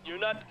 you're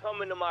not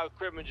coming to my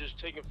crib and just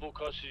taking full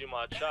custody of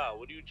my child.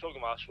 What are you talking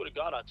about? I swear to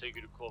God, I'll take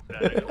you to court for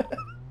that.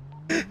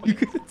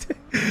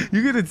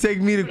 You gonna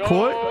take me to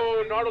court?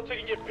 Oh, Nardo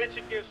taking your bitch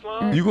again,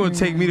 slime. You gonna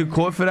take me to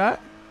court for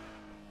that?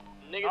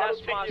 Nigga,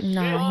 that's my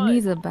Nah, he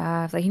needs a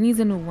bath. Like, he needs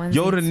a new onesie.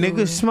 Yo, the too.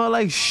 nigga smell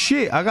like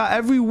shit. I got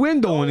every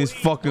window in his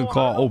fucking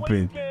car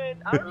open.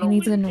 He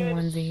needs a new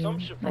onesie.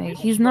 Like,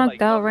 he's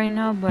knocked out right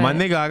now, but My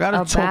nigga, I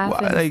gotta a talk.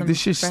 bath and Like, some this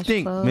shit fresh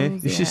stink, man.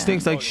 clothes, This shit yeah.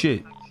 stinks like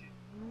shit.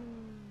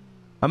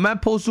 I'm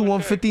at postal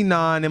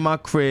 159 in my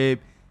crib.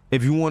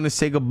 If you want to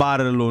say goodbye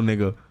to the little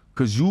nigga,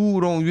 cause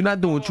you're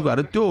not doing what you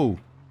gotta do.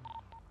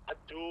 I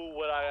do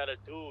what I gotta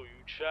do. You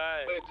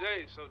try. But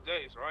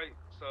Jace, right?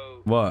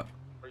 So What?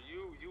 Are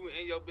you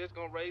and your bitch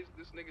gonna raise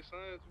this nigga's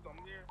sons? I'm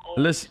here. Oh,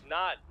 Listen. It's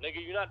not,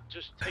 nigga. You're not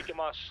just taking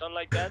my son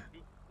like that.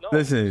 No,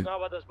 Listen. it's not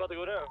about that's about to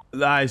go down.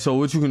 Alright, so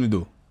what you gonna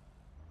do?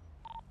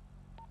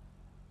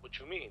 What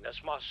you mean?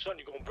 That's my son.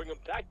 You gonna bring him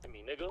back to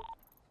me, nigga?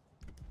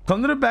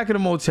 Come to the back of the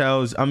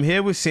motels. I'm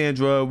here with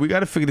Sandra. We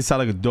gotta figure this out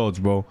like adults,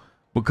 bro.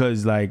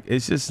 Because like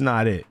it's just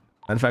not it.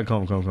 Matter of fact,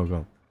 come. Oh,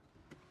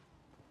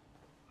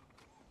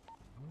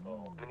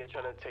 nigga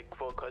trying to take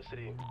full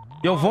custody.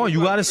 Yo, Vaughn,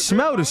 you gotta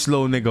smell this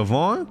little nigga,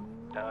 Vaughn.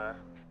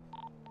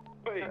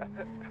 Wait,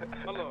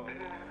 hold on.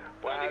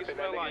 What happened?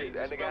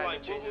 That nigga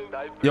had to change his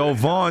diaper. Yo,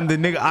 Vaughn, the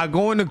nigga, I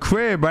go in the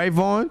crib, right,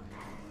 Vaughn?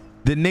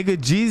 The nigga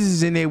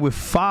Jesus in there with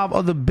 5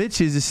 other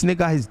bitches. This nigga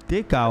got his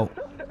dick out.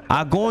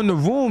 I go in the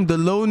room. The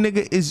little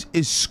nigga is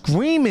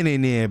screaming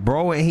in there,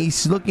 bro, and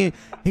he's looking.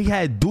 He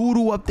had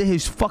doodle up to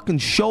his fucking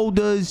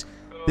shoulders.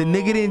 The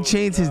nigga didn't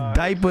change his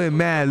diaper in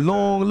mad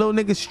long. Little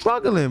nigga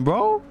struggling,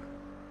 bro.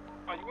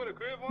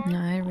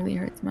 Nah, it really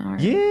hurts my heart.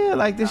 Yeah,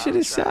 like this shit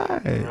is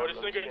sad. Bro, this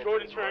nigga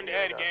Jordan turned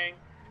head, gang.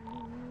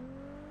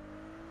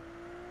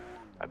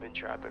 I've been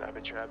trapping.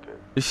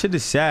 This shit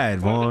is sad,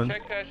 Vaughn.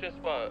 Check cash your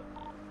spot.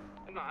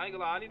 No, I ain't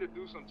gonna lie. I need to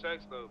do some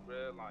checks though,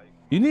 bro. Like,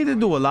 You need to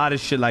do a lot of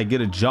shit like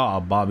get a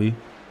job, Bobby.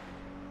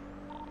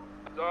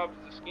 jobs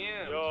is a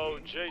scam. Yo,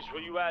 Jace,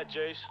 where you at,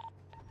 Jace?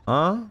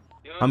 Huh?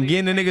 I'm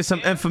getting the nigga some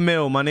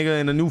Enfamil, my nigga,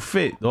 in a new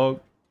fit, dog.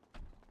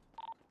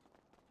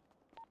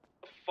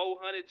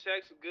 400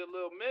 checks, a good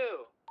little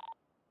meal.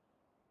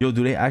 Yo,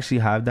 do they actually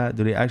have that?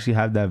 Do they actually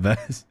have that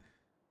vest?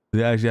 Do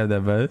they actually have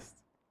that vest?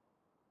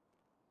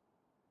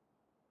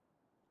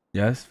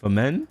 Yes, for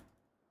men?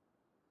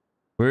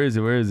 Where is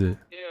it?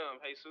 Damn,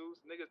 Jesus,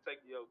 niggas take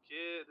your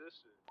kid, this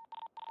shit.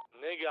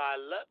 Nigga,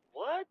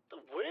 what? The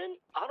win?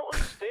 I don't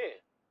understand.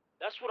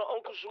 That's what an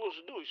uncle's supposed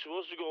to do. He's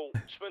supposed to go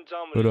spend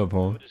time What up,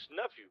 home? with his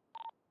nephew.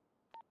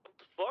 What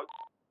the fuck?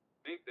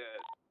 Think that.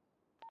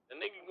 The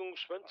nigga gonna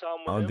spend time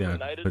Oh, with him damn. a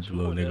night or Put two. the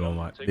little and nigga then on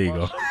my. take There you my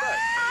go. son back.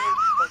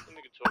 What the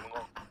nigga talking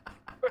about?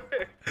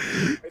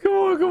 Come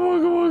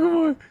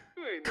on.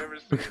 You ain't never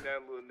seen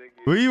that little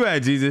nigga. Where you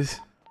at, Jesus?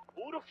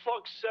 Who the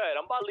fuck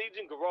said? I'm by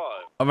Legion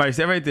Garage. All right,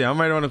 stay right there.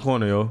 I'm right around the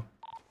corner, yo.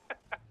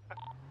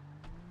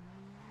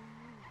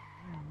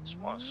 It's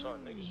my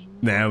son, niggas.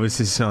 Nah, it was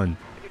his son.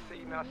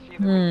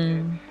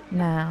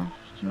 Now.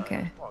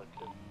 Okay.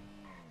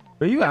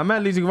 Where you at? I'm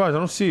at Legion Garage. I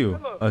don't see you.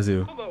 I see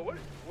you.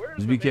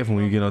 Just be careful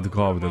when you get out the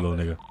car with the little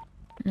nigga.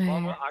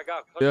 Mama, I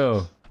got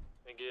Yo. Nigga,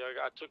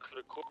 I took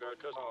her to court.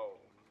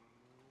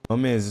 My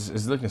man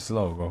is looking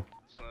slow, bro.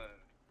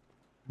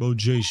 Bro,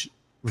 Jace,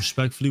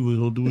 respectfully, with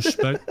all due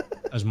respect,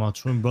 as my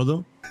twin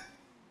brother,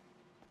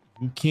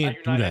 you can't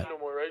do that,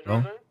 bro.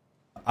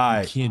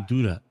 You can't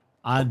do that.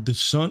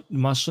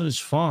 My son is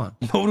fine.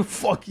 No, the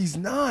fuck he's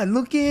not.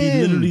 Look at him.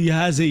 He literally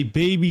has a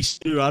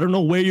babysitter. I don't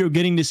know where you're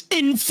getting this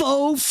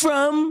info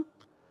from,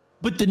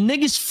 but the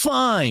nigga's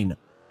fine.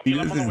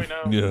 Yeah,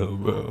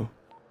 bro.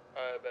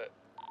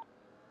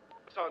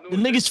 The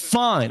nigga's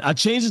fine. I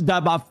changed his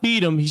diaper. I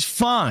feed him. He's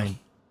fine.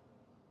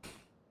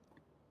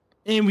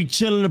 And we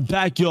chill in the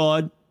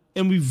backyard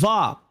and we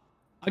vibe.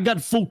 I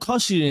got full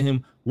custody of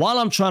him while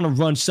I'm trying to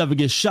run Seven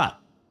Get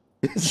Shot.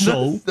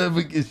 So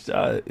Seven Get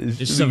Shot.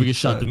 It's Seven Get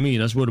Shot to me.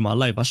 That's word of my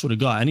life. I swear to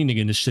God, any nigga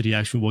in this city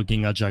asks me what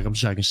gang I jack, I'm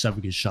jacking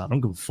Seven Get Shot. I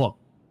don't give a fuck.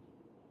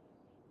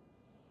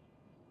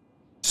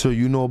 So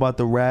you know about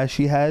the rash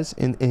he has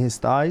in his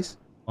thighs?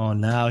 Oh,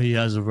 now he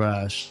has a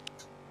rash.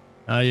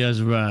 Now he has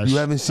a rash. You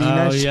haven't seen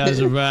that shit? Now he has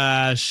a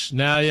rash.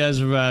 Now he has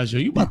a rash. Yo,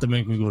 you about to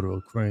make me go to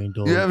a crane,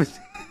 dog. You haven't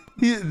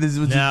this is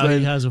what now you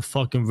he has a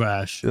fucking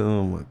rash.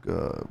 Oh my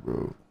God,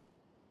 bro.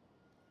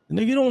 The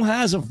nigga don't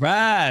has a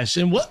rash.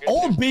 And what?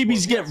 All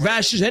babies get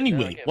rashes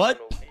anyway.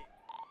 What?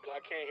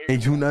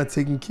 And you not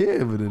taking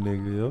care of it,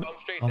 nigga, yo.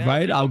 All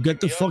right, I'll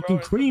get the fucking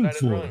cream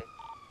for it.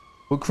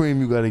 What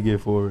cream you gotta get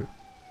for it?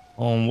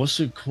 What's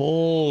it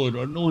called?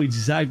 I know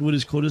exactly what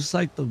it's called. It's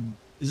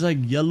like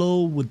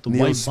yellow with the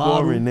white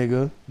bottle. Neosporin,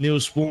 nigga.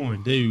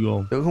 Neosporin. There you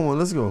go. Yo, come on,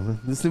 let's go, man.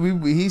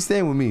 He's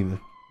staying with me, man.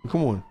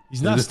 Come on.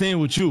 He's not staying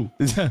with you.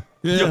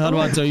 Yeah, how do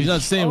I tell you? He's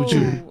not staying with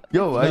you.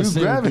 Yo, are you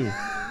grabbing?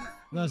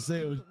 Not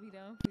staying with you.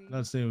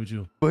 Not staying with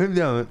you. Put him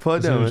down, man.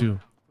 Put her down, man.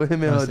 Put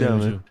him and her down,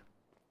 man.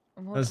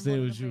 Not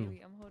staying with you.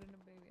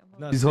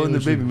 He's holding the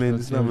baby, man.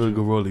 It's not really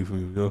good rolling for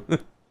you, yo.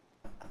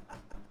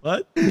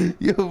 What?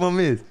 Yo, my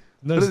man.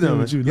 Not staying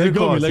with you. Let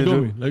go me. Let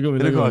go me. Let go me.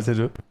 In the car,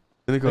 Sandra.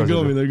 In the car, Let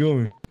go me. Sandra. Let go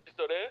me. You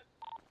still there?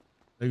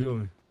 Let go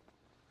me.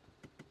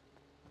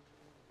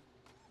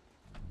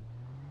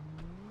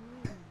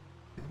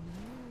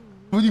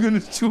 What, you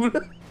gonna shoot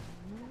her?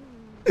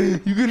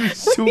 You gonna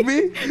shoot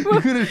me?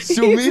 You gonna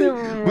shoot me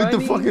with the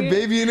fucking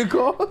baby in the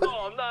car? No,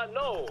 I'm not.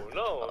 No.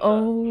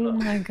 Oh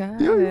my God.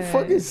 Yo, you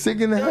fucking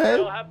sick in the head?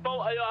 Yo, have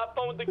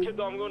fun with the kid,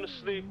 though. I'm going to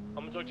sleep.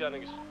 I'm gonna talk to y'all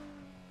niggas.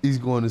 He's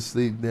going to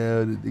sleep now.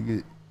 The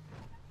nigga.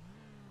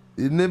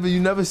 You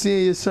never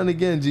seen your son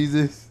again,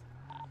 Jesus.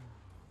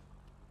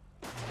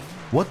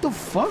 What the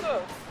fuck?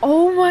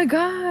 Oh my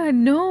God,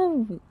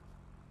 no.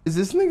 Is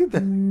this nigga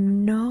that?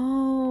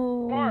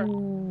 No.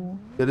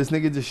 Yeah, this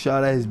nigga just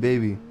shot at his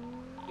baby.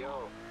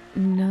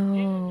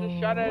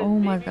 No. Oh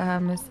my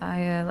God,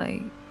 Messiah.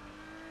 Like,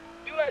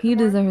 he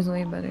deserves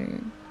way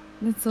better.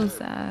 That's so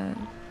sad.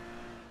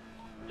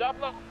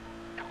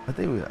 I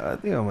think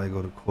I might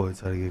go to court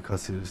try to get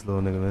custody of this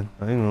little nigga, man.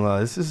 I ain't gonna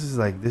lie. This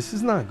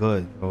is not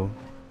good, bro.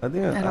 I ain't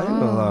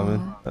gonna lie,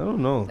 man. I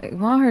don't know. Like,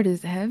 my heart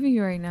is heavy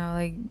right now.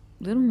 Like,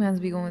 little man's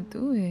be going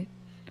through it.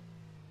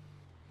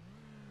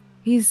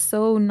 He's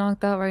so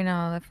knocked out right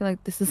now. I feel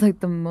like this is like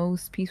the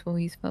most peaceful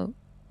he's felt.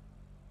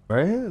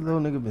 Right here, little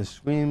nigga been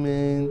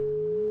screaming.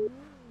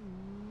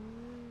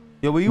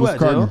 Yo, where you What's at,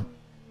 cracking? yo?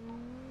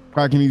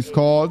 Cracking these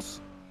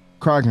cards.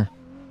 Cracking.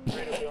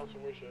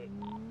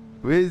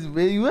 Where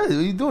you at?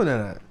 Where you doing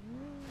that at?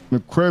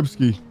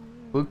 McCrebski.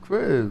 What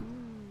crib?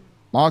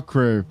 My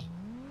crib.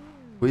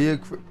 Where your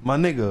my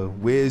nigga?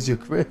 Where's your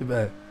crib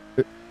at?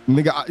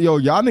 Nigga, yo,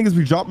 y'all niggas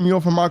be dropping me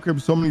off in my crib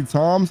so many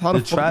times. How the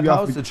fuck trap y'all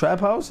house? The trap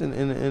house?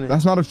 In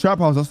That's not a trap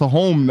house. That's a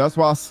home. That's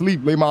why I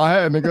sleep. Lay my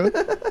head, nigga.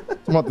 Talking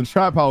about the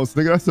trap house,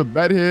 nigga. That's a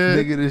bed here.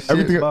 Nigga, this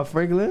shit by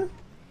Franklin?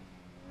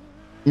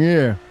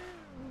 Yeah.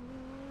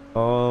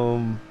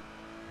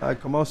 Alright,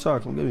 come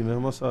outside. Come get me, man.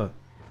 I'm outside.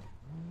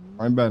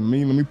 I ain't bad. Let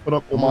me put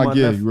up on my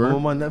gear. You I'm heard?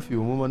 with my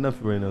nephew. I'm with my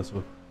nephew right now,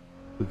 so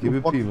keep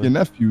it Fuck P, man. your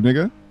nephew,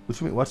 nigga.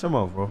 What you mean? Watch him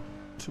out, bro.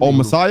 Oh,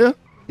 Messiah?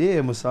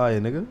 Yeah, Messiah,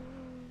 nigga.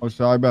 Oh,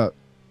 shit, I bet.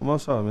 I'm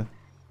outside, man.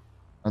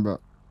 I bet.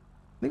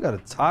 They got a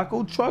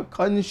taco truck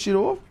cutting this shit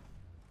off.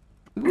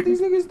 Look what these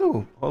niggas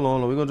do. Hold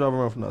on. We're gonna drive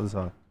around from the other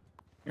side.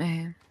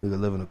 Man. Nigga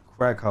live in a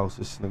crack house,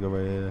 this nigga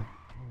right here.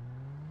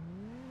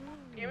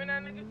 Give me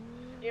that nigga.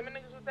 Give me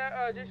niggas with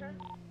that, Jason.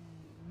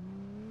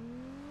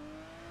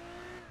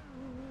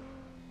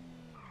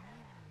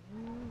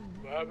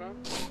 What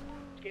happened?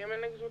 Give me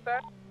niggas with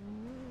that.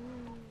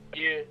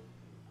 Yeah.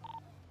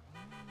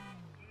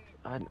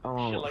 I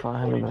don't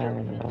find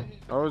him.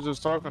 I was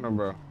just talking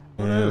about.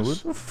 Man, what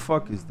the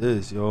fuck is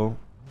this, yo?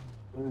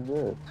 What is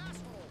this?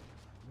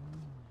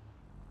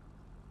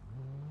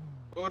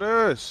 What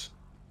is?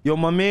 Yo,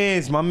 my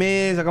mans.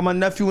 I got my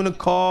nephew in the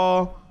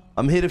car.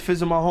 I'm here to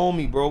visit my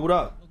homie, bro. What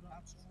up?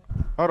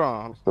 Hold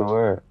on. Still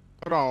where?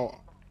 Hold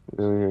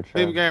on.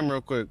 Leave the game real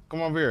quick.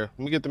 Come over here. Let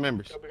me get the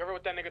members. Yo, be careful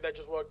with that nigga that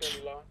just walked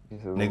in,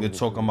 Elon. Nigga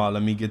talking about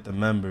let me get the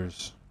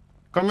members.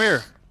 Come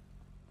here.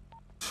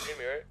 Hear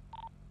me, right?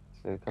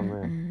 Say, come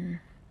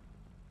here.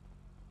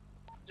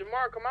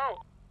 tomorrow. Come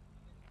out.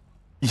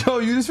 Yo,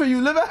 you this where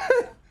you live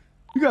at?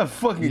 You got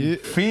fucking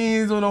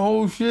fiends on the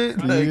whole shit.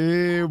 Like,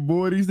 yeah,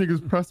 boy, these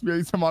niggas press me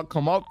every time I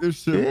come out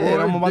this shit. yeah,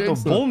 boy. I'm about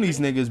to boom these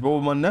niggas, bro,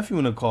 with my nephew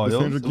in the car, yo.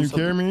 Sandra, can you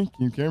carry me?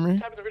 Can you carry me?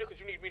 What happened to Because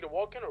you need me to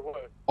walk in or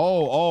what?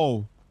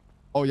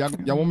 Oh, y'all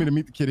want me to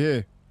meet the kid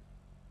here?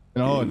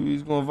 Yeah,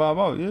 he's gonna vibe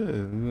out, yeah.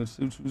 We're gonna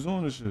see what was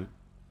on this shit.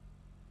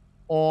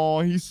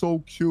 Oh, he's so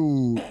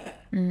cute.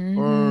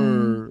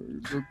 Her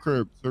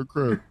crib.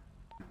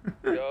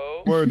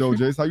 Yo. Word though,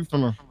 Jace, how you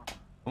feeling?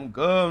 I'm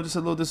good. I'm just a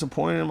little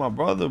disappointed in my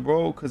brother,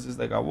 bro, because it's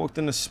like I walked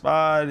in the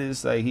spot.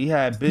 It's like he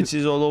had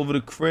bitches all over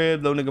the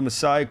crib. Little nigga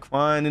Messiah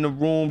crying in the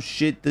room,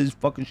 shit to his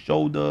fucking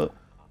shoulder.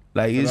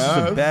 Like, it's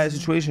just a bad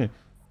situation.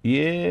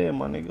 Yeah,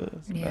 my nigga.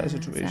 It's a bad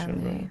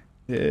situation, bro.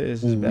 Yeah,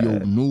 it's just bad. Yo,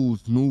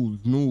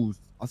 news.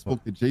 I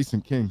spoke to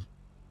Jason King.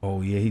 Oh,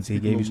 yeah, he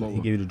gave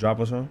you the drop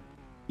or something?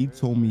 He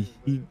told me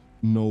he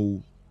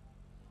know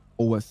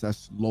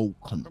OSS low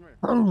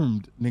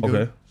confirmed, nigga.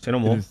 Okay, say no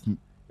more.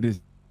 It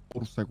is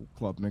motorcycle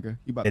club, nigga.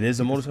 It is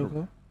a motorcycle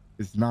club?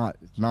 It's not.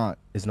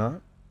 It's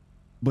not?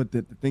 But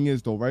the thing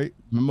is, though, right?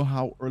 Remember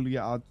how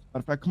earlier matter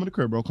of fact, come in the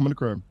crib, bro. Come in the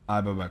crib.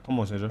 All right, bye. Come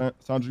on, Sandra.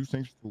 Sandra, you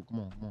sing too.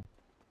 Come on.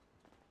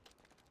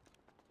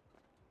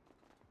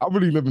 I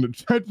really live in the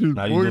trenches,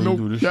 Nah, boy. you No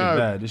do this shit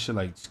bad. This shit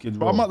like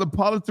Skid Row. I'm out the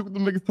politics with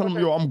them niggas telling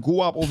me, yo, I'm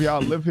go up over here. I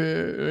live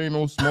here. There ain't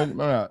no smoke,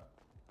 none of that.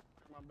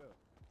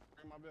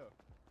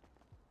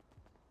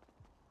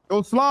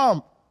 Yo,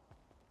 Slum.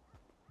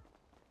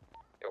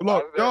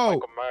 Look,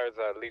 yo.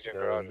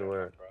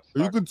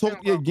 You can talk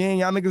to your gang.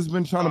 Y'all niggas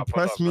been trying to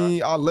press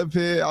me. I live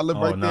here. I live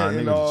right there.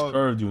 Nigga just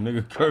curved you.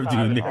 Nigga curved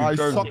you. I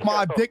suck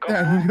my dick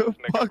then, nigga.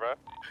 Fuck.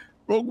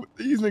 Bro, with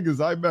these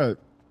niggas, I bet.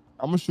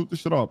 I'm gonna shoot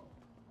this shit up.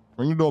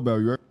 Ring the doorbell,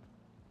 you right?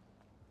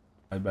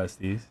 I bet,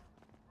 Steve.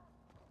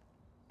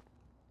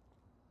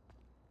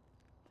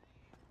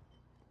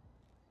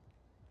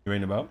 You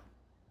ain't about?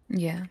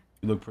 Yeah.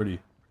 You look pretty.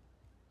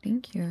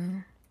 Thank you.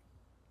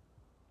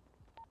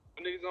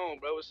 Niggas on,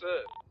 bro. What's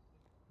up?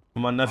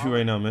 With my nephew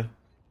right now, man.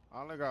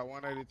 I only got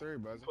 183,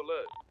 bro. Pull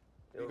up.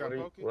 You got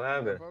poker? What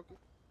happened?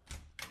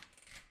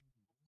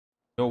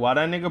 Yo, why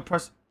that nigga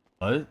press?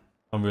 What?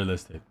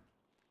 Unrealistic.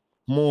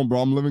 Come on, bro.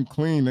 I'm living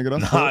clean, nigga.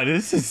 That's Nah,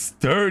 this is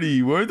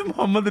sturdy. Word to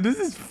my mother, this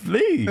is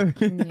flea.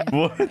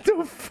 What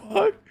the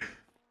fuck?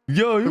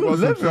 Yo, you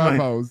living trap like...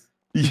 house.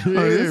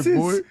 Yo,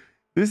 boy.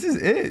 This is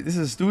it. This is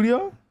a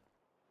studio?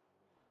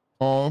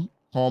 Calm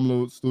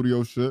little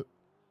studio shit.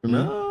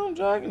 No, I'm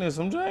dragging this.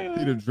 See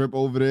the drip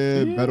over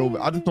there, bed over.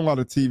 I just don't got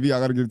a TV. I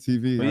gotta get a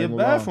TV. Where your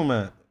bathroom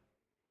at?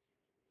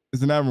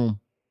 It's in that room.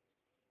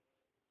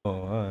 Oh,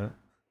 all right.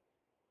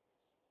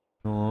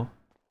 Oh.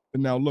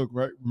 And now look,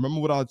 right? Remember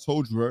what I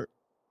told you, right?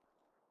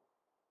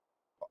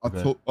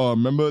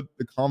 Remember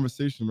the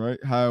conversation, right?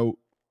 How?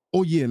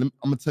 Oh yeah, I'm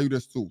gonna tell you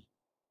this too.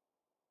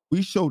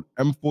 We showed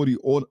M40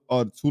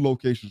 all two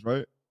locations,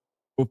 right?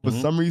 But for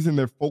some reason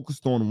they're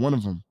focused on one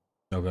of them.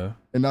 Okay.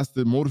 And that's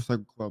the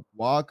motorcycle club.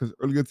 Why? Because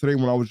earlier today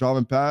when I was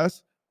driving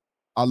past,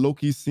 I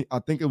low-key seen, I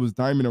think it was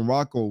Diamond and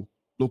Rocco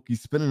low-key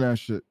spinning that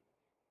shit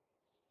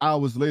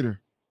hours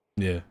later.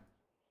 Yeah.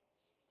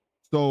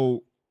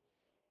 So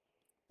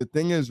the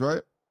thing is,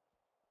 right?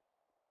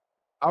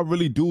 I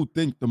really do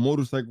think the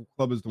motorcycle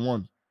club is the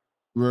one.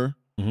 Right?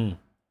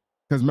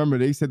 Because remember,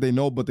 they said they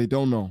know, but they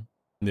don't know.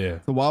 Yeah.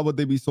 So why would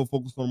they be so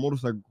focused on the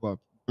motorcycle club?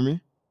 You know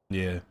what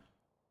I mean?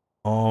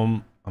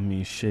 Yeah. I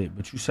mean, shit.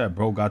 But you said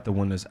bro got the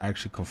one that's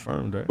actually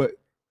confirmed, right? But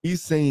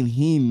he's saying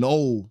he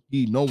know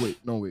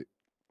it.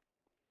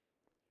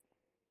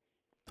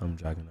 I'm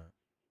dragging that.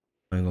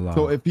 I ain't gonna lie.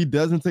 So if he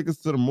doesn't take us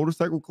to the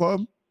motorcycle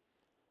club,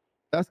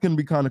 that's gonna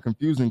be kind of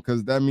confusing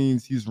because that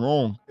means he's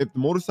wrong. If the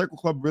motorcycle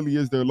club really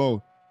is their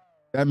low,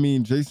 that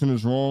means Jason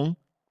is wrong,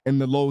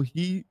 and the low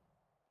he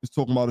is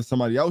talking about is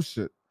somebody else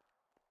shit.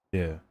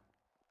 Yeah.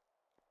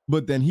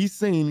 But then he's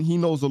saying he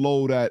knows a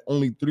low that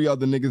only 3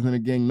 other niggas in the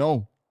gang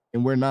know,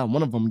 and we're not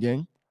one of them,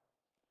 gang.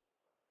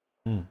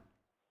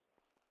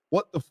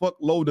 What the fuck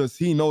low does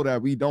he know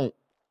that we don't?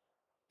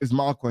 Is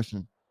my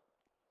question.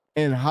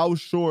 And how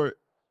sure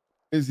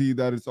is he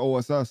that it's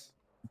OSS?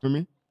 You feel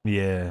me?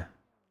 Yeah.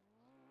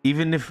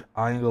 Even if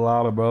I ain't gonna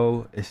lie,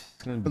 bro, it's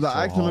gonna be so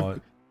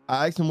hard.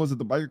 I asked him, was it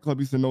the biker club?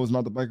 He said, no, it's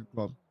not the biker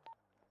club.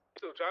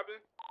 Still dropping?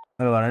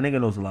 I ain't gonna lie, that nigga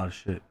knows a lot of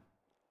shit.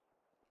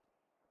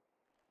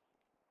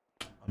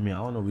 I mean, I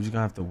don't know. We just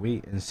gonna have to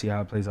wait and see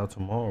how it plays out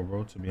tomorrow,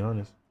 bro, to be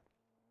honest.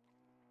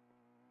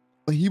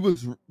 But he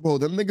was, bro,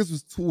 them niggas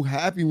was too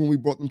happy when we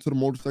brought them to the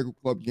motorcycle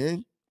club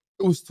gang.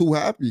 It was too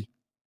happy.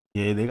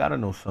 Yeah, they gotta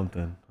know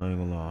something. I ain't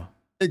gonna lie.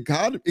 It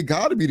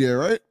gotta be there,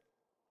 right?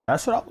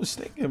 That's what I was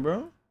thinking,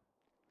 bro.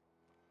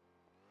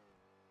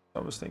 I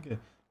was thinking.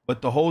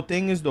 But the whole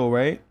thing is though,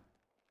 right?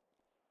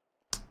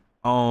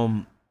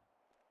 I'm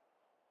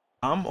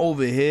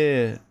over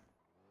here.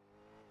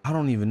 I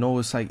don't even know.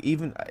 It's like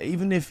even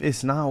if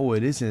it's not what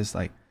it isn't, it's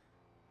like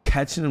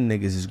catching them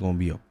niggas is gonna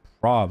be a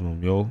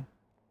problem, yo.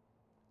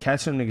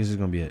 Catching them niggas is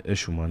gonna be an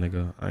issue, my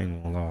nigga. I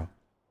ain't gonna lie.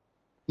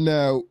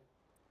 Now,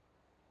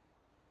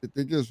 the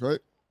thing is, right?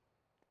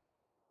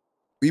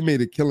 We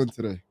made a killing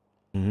today.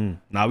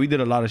 Nah, we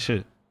did a lot of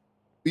shit.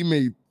 We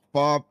made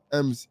 5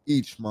 M's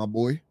each, my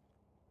boy.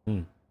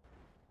 Hmm.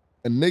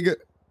 And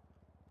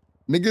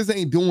niggas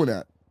ain't doing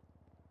that.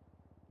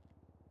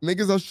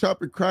 Niggas are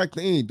shopping crack,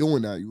 they ain't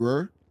doing that, you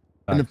heard?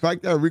 And the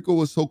fact that Rico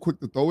was so quick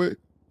to throw it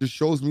just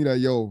shows me that,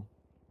 yo,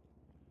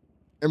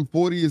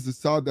 M40 is the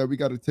side that we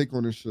got to take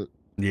on this shit.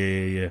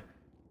 Yeah.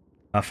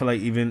 I feel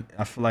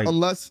like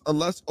unless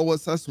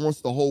OSS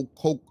wants the whole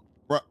coke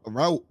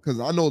route, because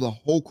I know the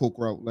whole coke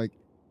route, like,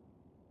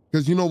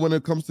 because you know when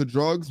it comes to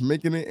drugs,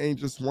 making it ain't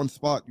just one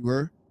spot, you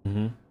heard?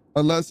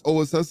 Unless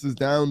OSS is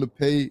down to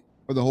pay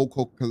for the whole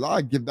coke, because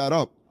I give that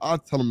up. I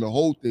tell them the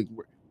whole thing,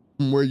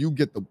 from where you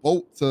get the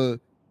boat to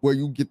where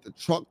you get the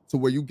truck to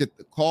where you get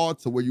the car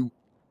to where you,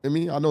 I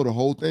know the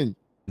whole thing.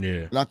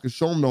 Yeah. And I can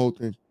show them the whole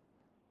thing.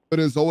 But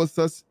is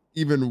OSS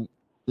even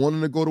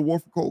wanting to go to war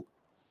for coke?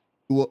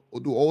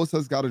 Do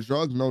OSS got a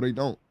drug? No, they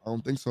don't. I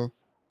don't think so.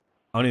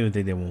 I don't even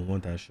think they won't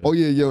want that shit. Oh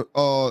yeah.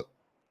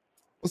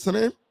 What's her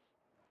name?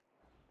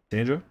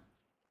 Sandra.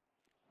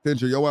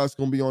 Sandra, your ass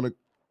gonna be on a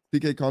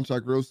TK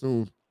contract real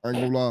soon. I ain't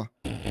gonna lie.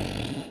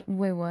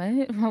 Wait,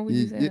 what? Why would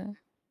you say that?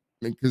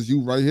 Because you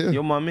right here.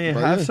 Yo, my man,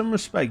 right have here. some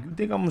respect. You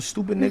think I'm a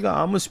stupid nigga?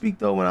 I'm gonna speak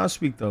though when I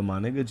speak though, my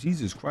nigga.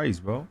 Jesus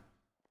Christ, bro.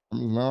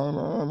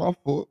 Nah, my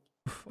fault.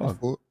 My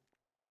fault.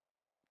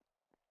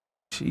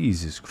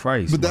 Jesus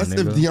Christ. But my that's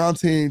if nigga.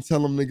 Deontay ain't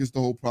tell them niggas the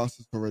whole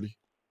process already,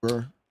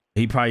 bro.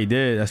 He probably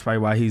did. That's probably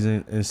why he's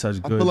in such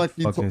I good feel like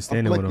fucking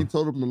standing with he him.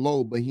 told him the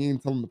load, but he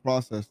ain't tell him the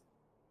process.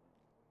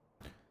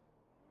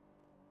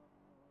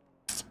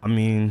 I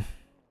mean,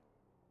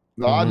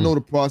 I know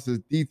the process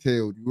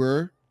detailed. You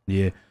heard?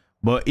 Yeah,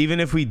 but even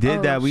if we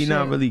did that, we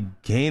not shit. really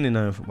gaining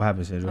nothing. What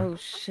happened, Sandra? Oh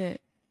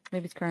shit.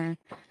 Maybe it's crying.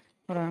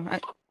 Hold on.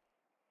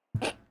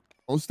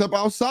 Don't step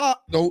outside.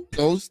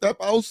 Don't step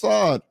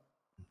outside.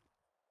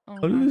 Oh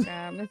What my is-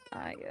 god, Miss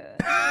Aya.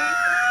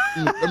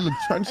 In the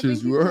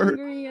trenches, you he's heard?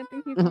 hungry. I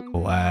think he's hungry.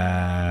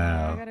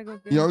 Wow. I gotta go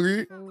get You him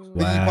hungry? food. Think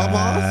you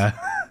Popeyes?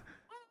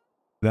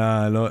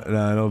 Nah, no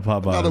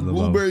Popeyes. Got a no,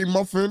 blueberry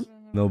muffin.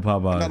 No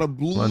Popeyes. Got a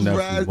blue My nephew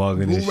ras-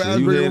 bugging blue this shit. You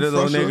raspberry hear the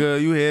little refresher.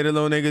 nigga? You hear the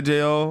little nigga,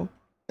 J.O.?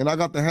 And I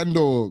got the hen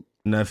dog.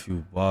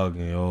 Nephew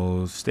bugging,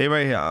 yo. Stay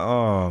right here.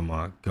 Oh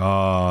my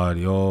God,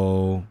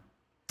 yo.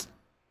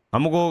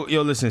 I'm gonna go,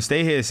 yo, listen,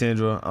 stay here,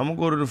 Sandra. I'm gonna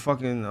go to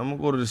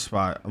the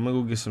spot. I'm gonna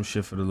go get some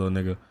shit for the little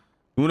nigga.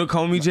 You wanna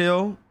call me,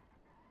 J.O.?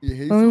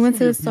 Yeah, When we went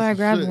to the store, I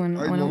grabbed one.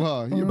 I ain't gonna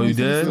lie. When we Oh, you went to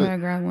the did? store, I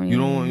grabbed one. You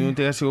yeah, don't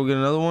think I should go get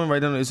another one right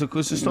down? It's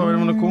a store right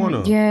on the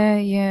corner.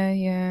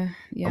 Yeah.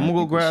 I'm gonna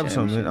go grab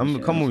something.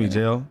 Come with me,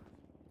 J.O.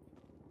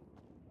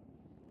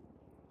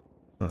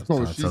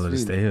 I'll she's tell her to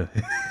seen stay here.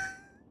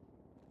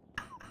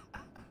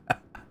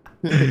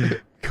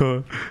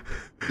 Cool.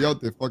 You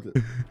out there, fuck it.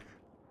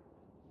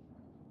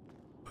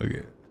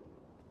 Okay.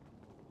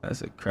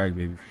 That's a crack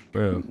baby.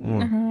 Bro,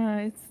 come on.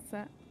 It's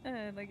sad.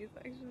 Like it's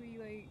actually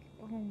like,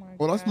 oh my god.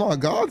 Well, that's my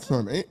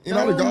godson. Ain't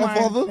I the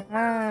godfather?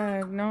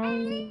 God, no.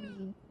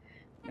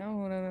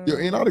 Yo,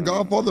 ain't I the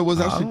godfather? Was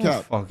that I shit don't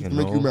cap? fucking To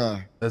make you know.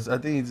 mad. I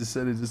think he just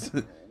said it just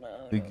to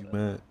make you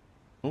mad.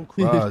 Don't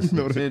cry. You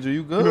know that- Sandra,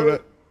 you You know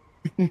good?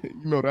 that, you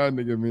know that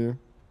nigga, man.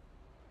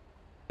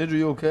 Sandra,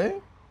 you okay?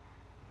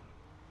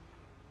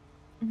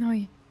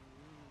 No.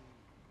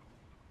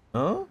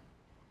 Huh?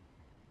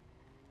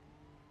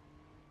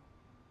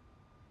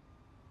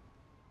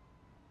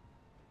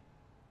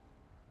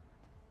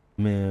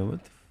 Man,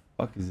 what the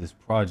fuck is this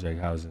project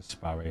housing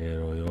spot right here,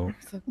 though, yo?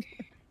 It's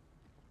okay.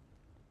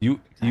 You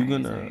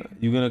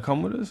gonna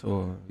come with us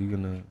or you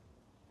gonna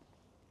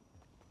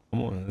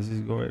come on? Let's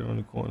just go right around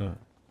the corner.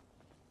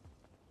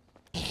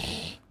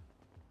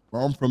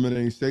 Where I'm from, it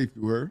ain't safe,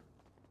 you heard?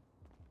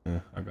 Yeah,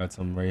 I got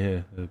something right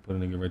here. Put a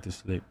nigga right to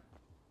sleep.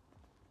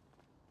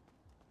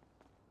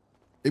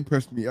 They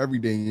pressed me every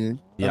day, in.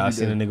 Yeah, I Every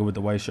seen day. a nigga with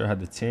the white shirt had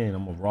the 10.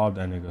 I'm gonna rob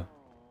that nigga.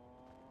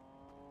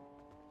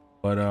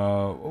 But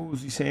what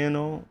was he saying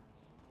though?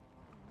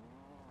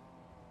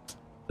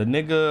 The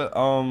nigga, I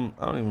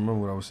don't even remember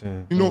what I was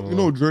saying. You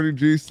know, Dirty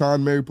G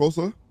signed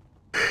Mariposa.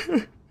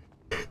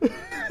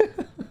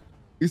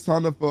 He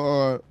signed up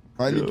for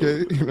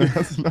 90K.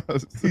 That's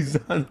nuts. He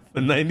signed up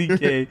for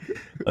 90K,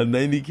 a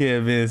 90K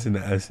advance in the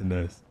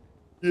SNS.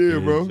 Yeah,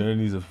 bro.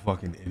 Journey's a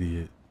fucking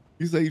idiot.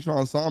 He said he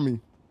trying to sign me.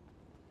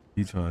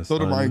 He trying to So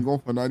sign them I ain't you. going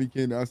for 90K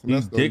in the SNS.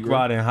 He's though, dick bro.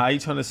 riding. How he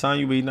trying to sign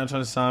you, but he not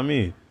trying to sign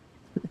me?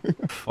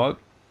 Fuck.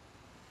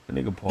 That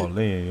nigga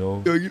Pauline,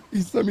 yo. Yo,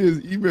 he sent me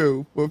his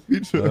email for a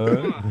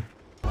feature.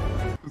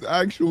 His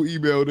actual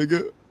email,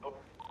 nigga.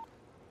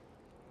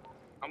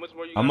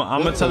 I'm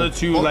gonna tell it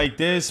to you like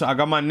this. I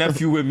got my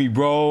nephew with me,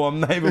 bro. I'm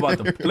not even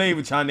about to play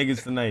with y'all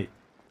niggas tonight.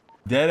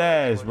 Dead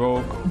ass,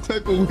 bro.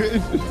 Type of weird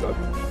shit.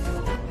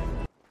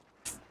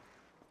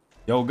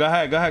 Yo, go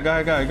ahead, bro. Go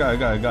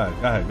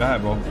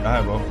ahead, bro.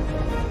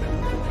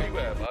 Where you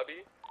at,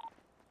 Bobby?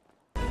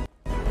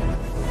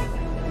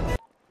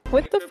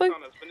 What the fuck?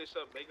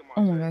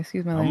 Oh my god,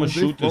 excuse my I'ma language.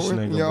 shoot this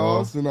nigga,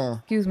 bro.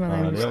 Excuse my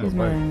language. they on Excuse the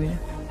my bike. language.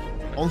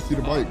 I don't see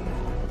the bike.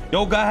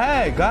 Yo, go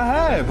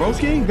ahead,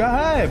 broski. Go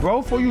ahead,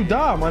 bro. Before you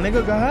die, my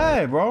nigga, go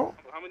ahead, bro.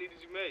 How many did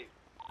you make?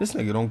 This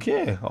nigga don't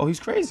care. Oh, he's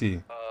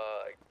crazy.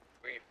 Like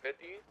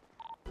 350.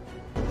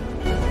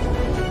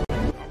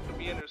 I'm gonna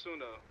be in there soon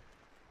though.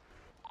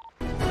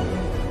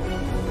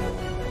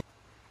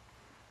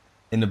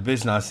 And the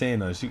bitch not saying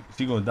nothing.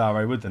 She gonna die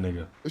right with the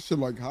nigga. This shit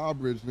like High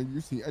Bridge, nigga.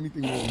 You see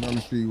anything going down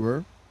the street,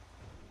 where?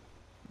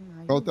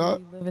 Felt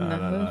that? Live in the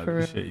hood for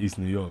This shit East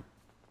New York.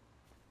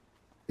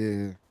 Yeah,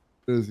 it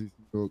is East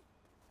New York.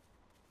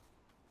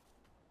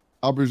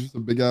 High Bridge is a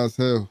big ass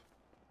hill.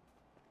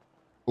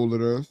 Full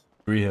of us.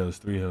 3 hills.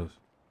 3 hills.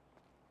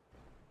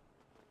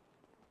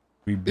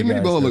 3 They big made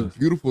ass Bella hills. look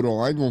beautiful though.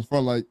 I ain't gonna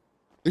front like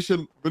it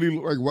should really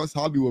look like West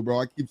Hollywood, bro.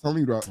 I keep telling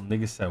you that.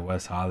 Nigga said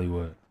West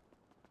Hollywood.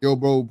 Yo,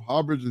 bro,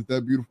 High Bridge is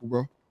that beautiful,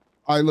 bro.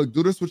 All right, look,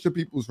 do this with your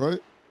peoples, right?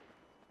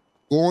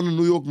 Go on the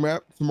New York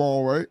map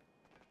tomorrow, right?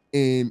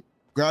 And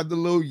grab the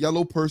little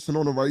yellow person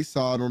on the right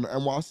side on the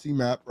NYC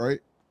map, right?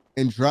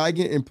 And drag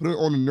it and put it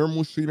on the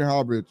normal street in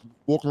High Bridge.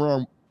 Walk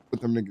around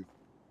with them niggas.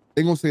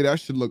 They gonna say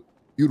that shit look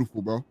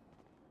beautiful, bro. I'm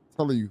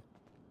telling you.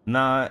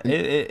 Nah,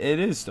 it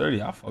is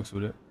sturdy. I fucks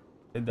with it.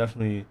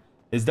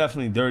 It's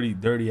definitely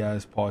dirty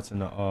ass parts in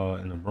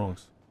the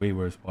Bronx. Way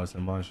worse parts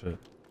than my shit.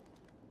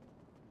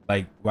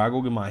 Like where I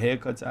go get my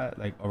haircuts at,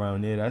 like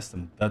around there, that's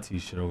some dirty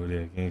shit over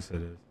there.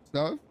 Gangsta is.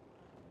 Stuff?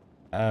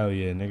 Hell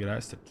yeah, nigga,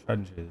 that's the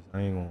trenches.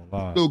 I ain't gonna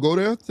lie. Still go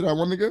there to that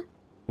one nigga?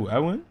 Who,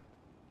 Edwin?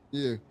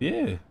 Yeah.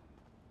 Yeah.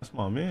 That's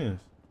my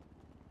man.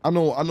 I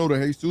know the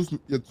Jesus,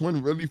 your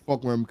twin really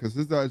fuck with him because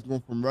his guy's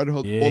going from Red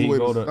Hook Yeah, all the he way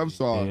go to to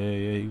Stepside.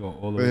 Yeah, he go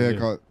all the For way a there.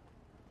 haircut.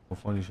 For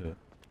funny shit.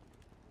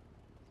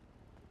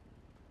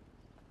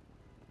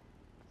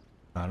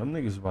 Nah, them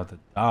niggas about to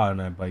die on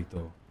that bike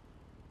though.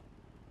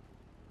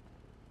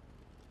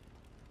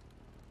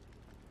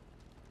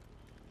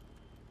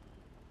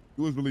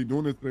 You was really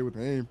doing it today with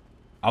the aim.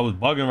 I was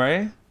bugging,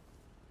 right?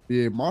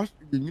 Yeah,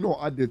 you know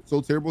I did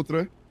so terrible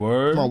today.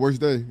 Word. It's my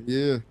worst day.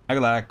 Yeah. I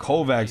got like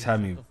Kovacs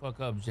had me. The fuck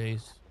up,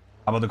 Jace.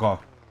 How about the car?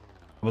 How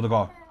about the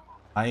car?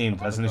 I aimed.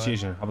 That's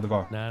initiation. How about the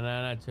car?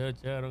 Nah, chill.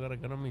 I don't got a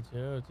gun on me.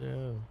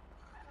 Chill.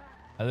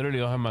 I literally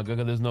don't have my gun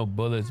 'cause there's no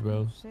bullets,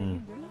 bro.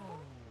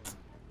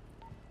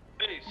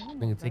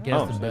 Nigga, take your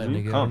ass to bed,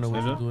 nigga. I don't know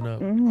what you're doing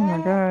up. Oh my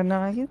god,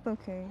 nah, he's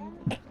okay.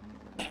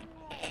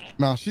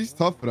 Nah, she's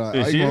tough for that.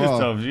 Yeah, I ain't she gonna is lie.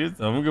 tough. She is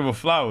tough. I'm gonna give her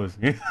flowers.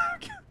 Give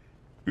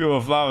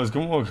her flowers.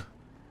 Come on,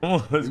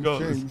 let's go.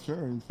 You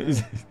sharing.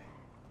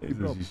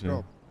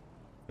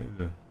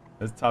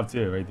 That's top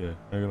tier right there.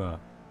 Ain't gonna lie.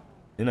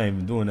 They're not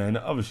even doing that in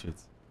the other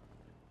shits.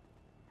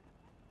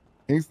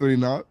 Ainsley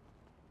not.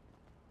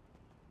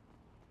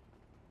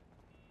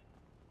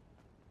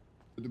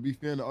 But to be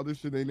fair, the other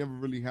shit, they never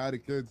really had the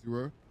kids, you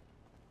heard?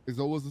 It's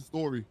always a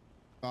story.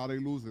 How they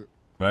lose it.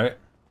 Right?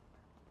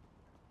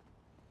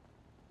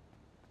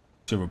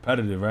 Shit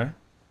repetitive, right?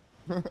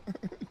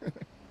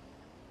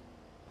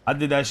 I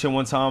did that shit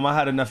one time. I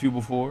had a nephew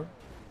before.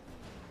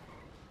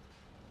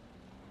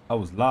 I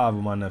was live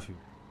with my nephew.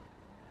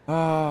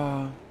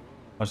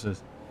 Watch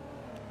this.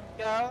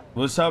 Yeah.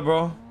 What's up,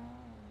 bro?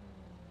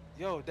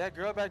 Yo, that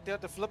girl back there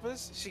at the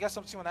flippers, she got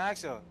something she wanna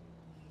ask you.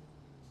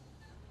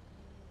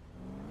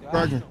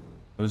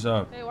 What's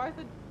up? Hey, why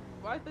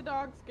is the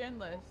dog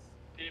skinless?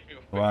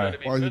 Why?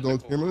 Why is the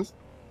dog skinless?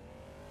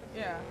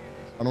 Yeah.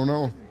 I don't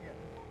know.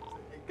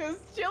 Cause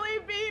chili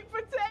bean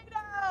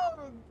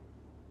potatoes.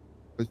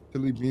 A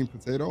chili bean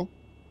potato?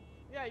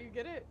 Yeah, you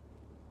get it.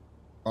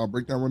 I'll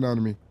break that one down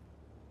to me.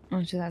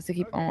 Oh, she has to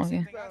keep on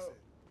walking.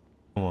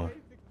 Come on.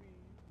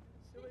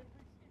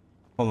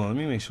 Hold on, let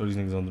me make sure these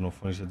niggas don't do no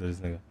funny shit to this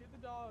nigga. Get the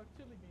dog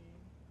chili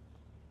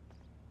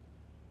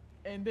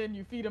bean. And then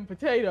you feed him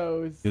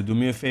potatoes. Yo, do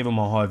me a favor,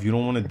 my heart. If you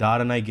don't want to die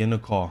tonight, get in the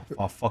car.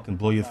 I'll fucking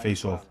blow your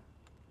face off.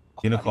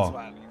 Get in the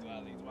car.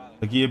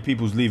 Look at your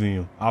people's leaving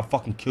you. I'll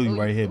fucking kill you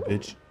right here,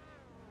 bitch.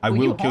 I Oh,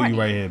 will you kill you horny.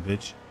 right here,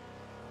 bitch.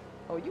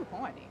 Oh, you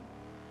horny.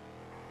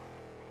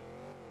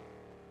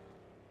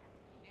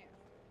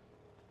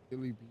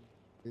 Chili bean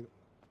potato.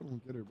 I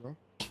don't get it, bro.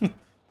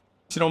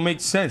 Shit don't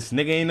make sense.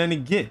 Nigga ain't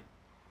nothing to get.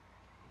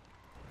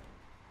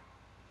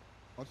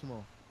 Watch them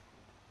all.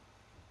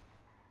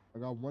 I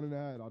got one in the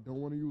head. I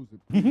don't want to use it.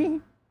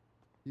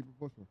 Keep it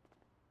pushing.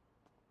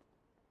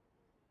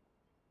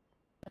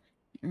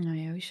 Oh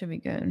yeah, we should be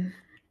good.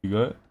 You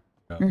good?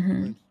 Yeah.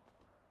 Mm-hmm.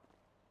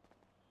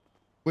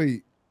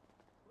 Wait,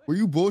 were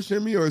you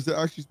bullshitting me or is it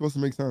actually supposed to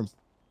make sense?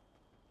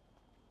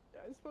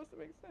 Yeah, it's supposed to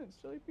make sense.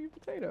 Chili bean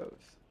potatoes.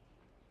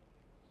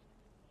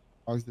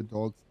 How is the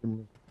dog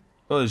skinless?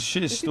 Oh, this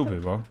shit is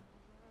stupid, bro.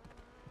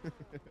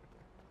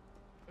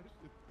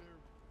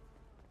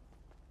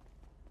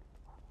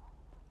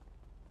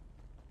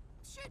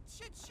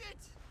 Shit.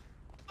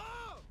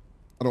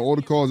 Out of all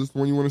the cars, this the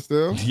one you want to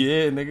steal?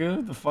 Yeah,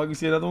 nigga. The fuck, you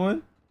see another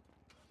one?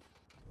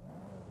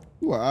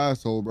 You an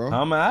asshole, bro.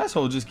 I'm an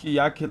asshole. Just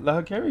y'all let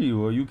her carry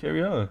you or you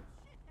carry her.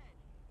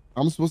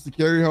 I'm supposed to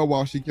carry her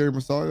while she carry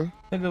Messiah?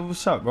 Nigga,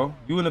 what's up, bro?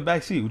 You in the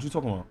back seat. What you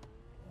talking about?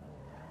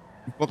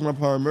 You fucking up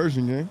her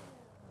immersion game.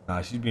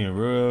 Nah, she's being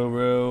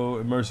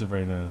real immersive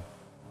right now.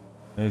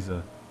 Hey,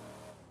 sir.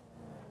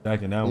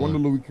 Back in that I one. wonder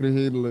Louis could have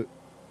handled it.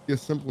 He a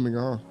simple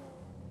nigga, huh?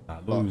 Nah,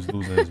 Louis was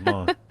losing his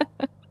mind.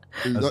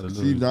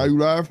 See, now you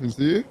laughing,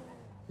 see? You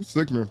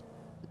sick, man.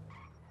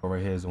 Oh,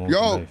 right here is the one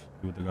Yo. with the knife.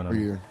 You with the gun on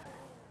me. Yeah.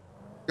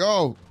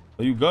 Yo.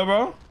 Are you good,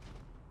 bro?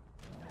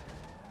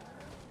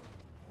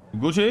 You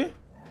Gucci?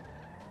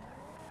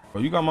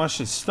 Bro, you got my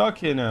shit stuck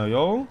here now,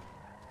 yo.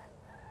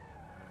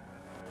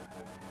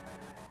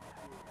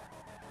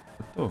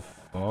 What the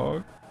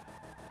fuck?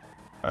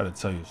 I gotta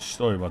tell you a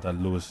story about that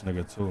Lewis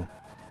nigga, too.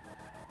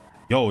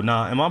 Yo,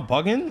 nah, am I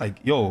bugging? Like,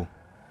 yo.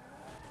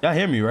 Y'all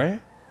hear me,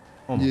 right?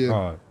 Oh my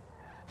God.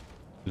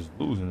 Just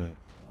losing it.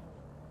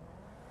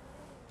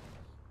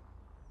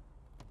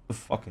 The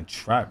fucking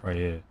trap right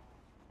here.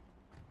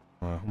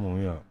 Alright, come on,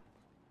 we up.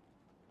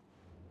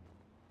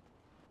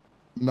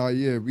 Nah,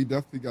 yeah, we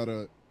definitely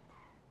gotta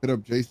hit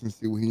up Jason,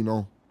 see what he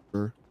know.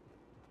 Sure.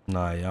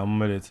 Nah, yeah,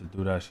 I'm ready to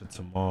do that shit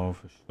tomorrow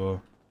for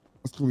sure.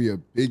 That's gonna be a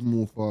big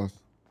move for us.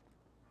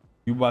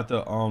 You about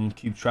to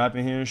keep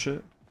trapping here and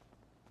shit?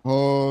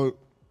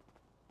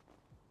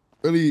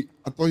 Really,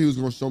 I thought he was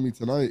gonna show me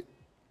tonight.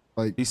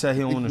 Like he said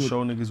he don't want to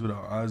show niggas with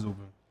our eyes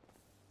open.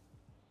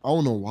 I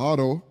don't know why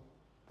though.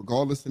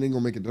 Regardless, it ain't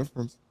gonna make a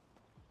difference.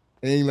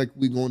 It ain't like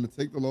we going to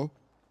take the low.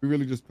 We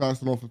really just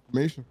passing off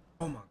information.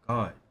 Oh my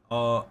God.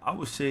 I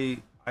would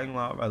say I ain't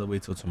gonna. I'd rather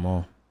wait till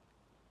tomorrow.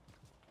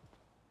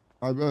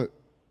 I bet.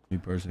 Me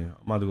personally, I'm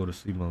about to go to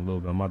sleep in a little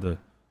bit. I'm about to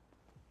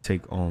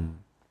take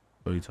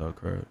Brody to her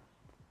crib.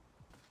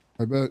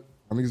 I bet.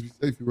 I niggas be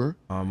safe, you heard?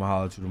 I'm gonna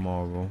holler at you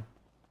tomorrow, bro.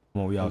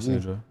 Come on, we out,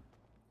 Sandra.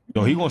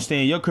 Yo, he gonna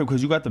stay in your crib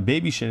because you got the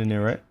baby shit in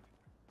there, right?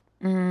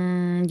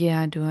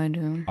 Yeah, I do.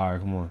 All right,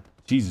 come on.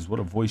 Jesus, what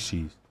a voice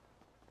cheese.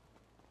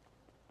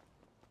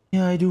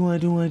 Yeah, I do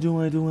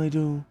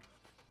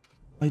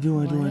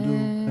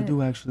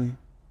actually.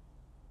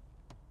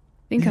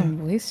 Think I'm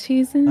voice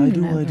cheesing? I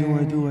do.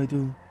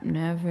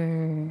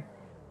 Never.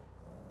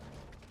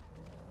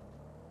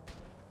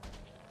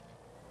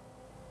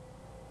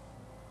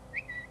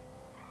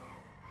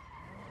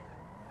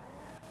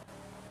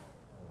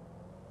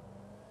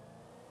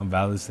 I'm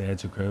valid stay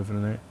at your crib for the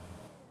night.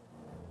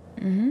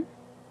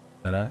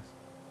 That ass?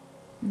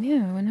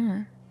 Yeah, why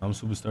not? I'm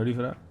super sturdy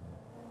for that.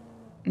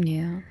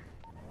 Yeah.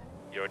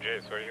 Yo,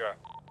 Jace, where you at?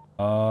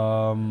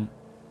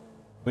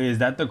 Wait, is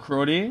that the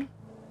Crody?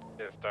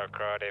 It's the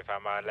Crody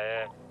from my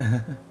left.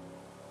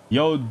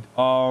 Yo,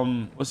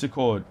 what's it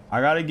called?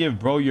 I gotta give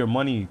bro your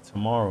money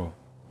tomorrow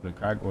for the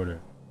crack order.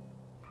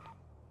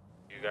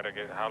 You gotta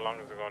get, how long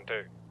is it gonna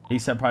take? He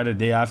said probably the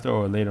day after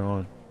or later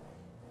on.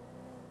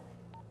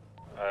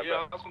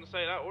 Yeah, I was gonna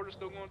say, that order's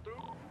still going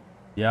through?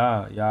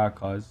 Yeah,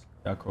 cuz.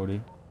 Yeah,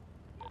 Crody.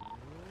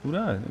 Who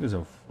that? Niggas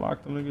are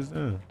flocked them niggas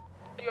in.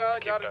 You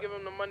gotta give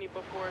him the money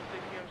before 6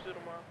 p.m. shoot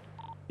tomorrow.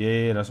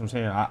 Yeah, that's what I'm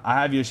saying.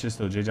 I have your shit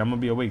still, JJ. I'm gonna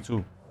be awake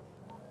too.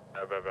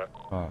 Bet.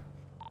 I'm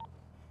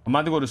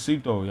about to go to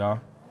sleep though, y'all.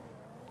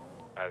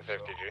 Alright,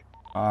 safety, G.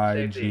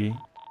 Alright, G.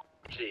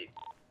 G.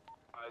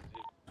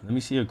 Let me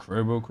see your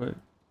crib real quick.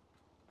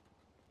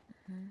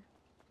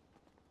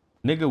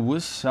 Nigga,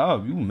 what's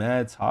up? You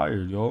mad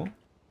tired, yo.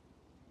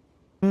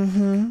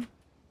 Ooh.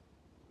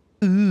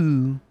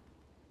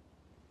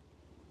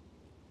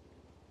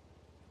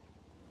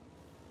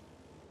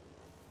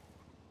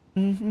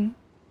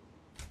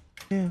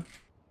 Yeah.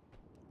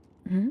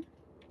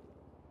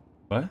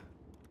 What?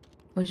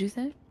 What'd you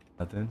say?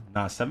 Nothing.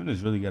 Nah, 7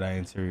 is really good at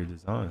interior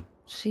design.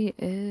 She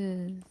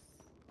is.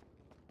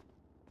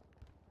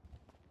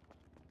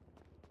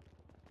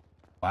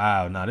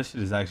 Wow, nah, this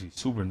shit is actually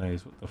super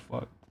nice. What the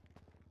fuck?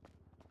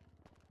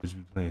 Just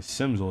be playing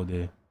Sims all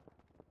day.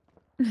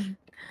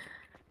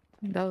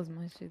 That was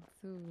my shit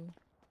too.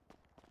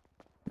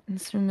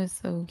 This room is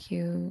so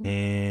cute.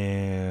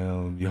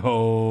 Damn,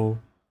 yo.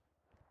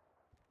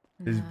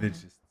 This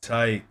bitch is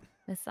tight.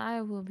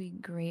 Messiah will be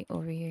great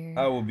over here.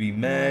 I would be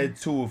mad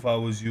too if I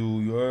was you.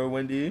 You heard,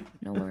 Wendy?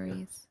 No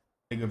worries.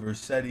 Nigga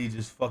Versetti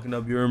just fucking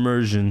up your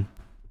immersion.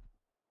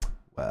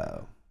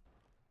 Wow.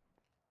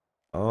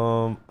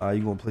 You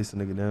gonna place the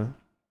nigga down?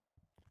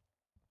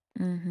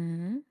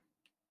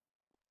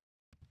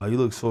 Oh, you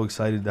look so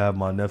excited to have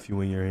my nephew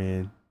in your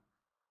hand.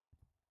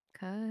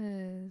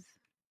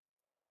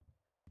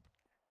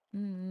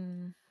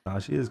 Nah,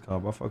 she is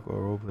calm. I fuck with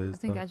her role players. I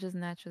think I just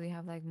naturally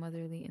have like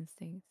motherly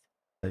instincts.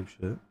 Type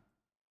shit.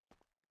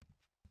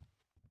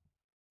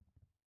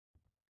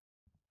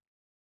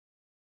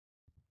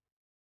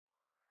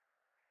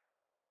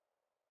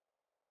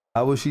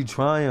 How was she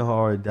trying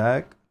hard,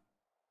 Dak?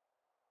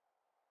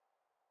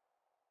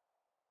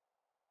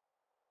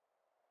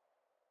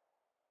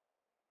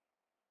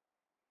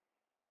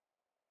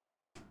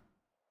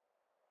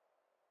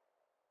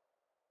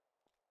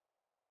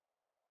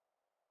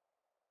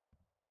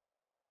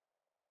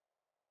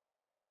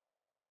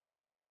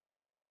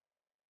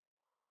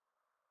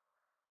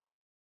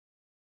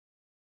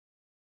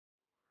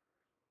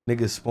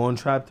 Nigga spawn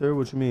trapped her?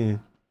 What you mean?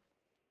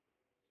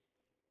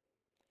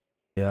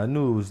 Yeah, I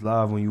knew it was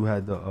live when you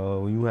had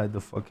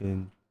the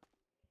fucking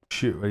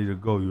shit ready to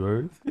go, you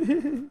heard?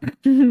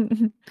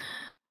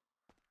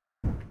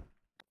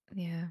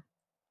 Yeah.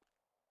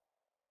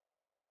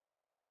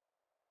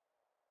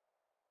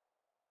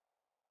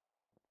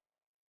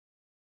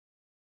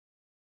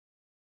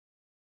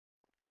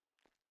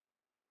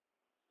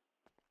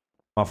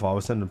 My fault. I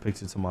was sending a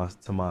picture to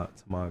my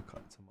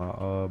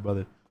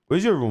brother.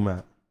 Where's your room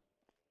at?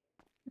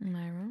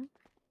 My room.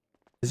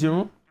 Is your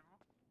room?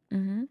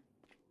 Mm-hmm.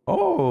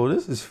 Oh,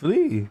 this is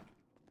Flea.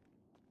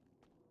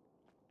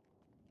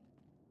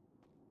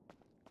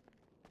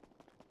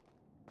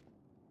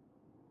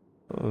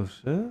 Oh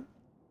shit.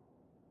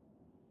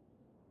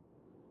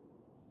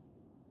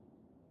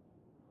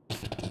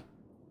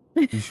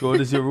 You sure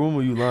this your room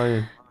or you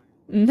lying?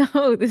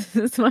 No, this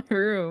is my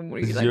room. What are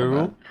This you is talking your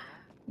about? room?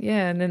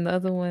 Yeah, and then the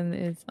other one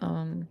is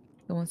the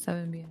one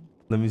 7 p.m.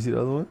 Let me see the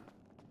other one.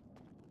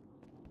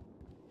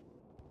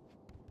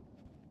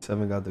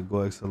 7 got the Go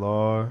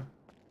XLR.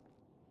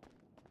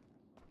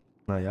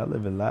 Nah, y'all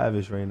living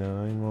lavish right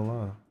now. I ain't gonna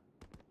lie.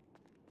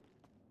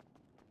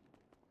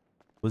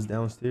 What's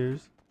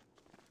downstairs?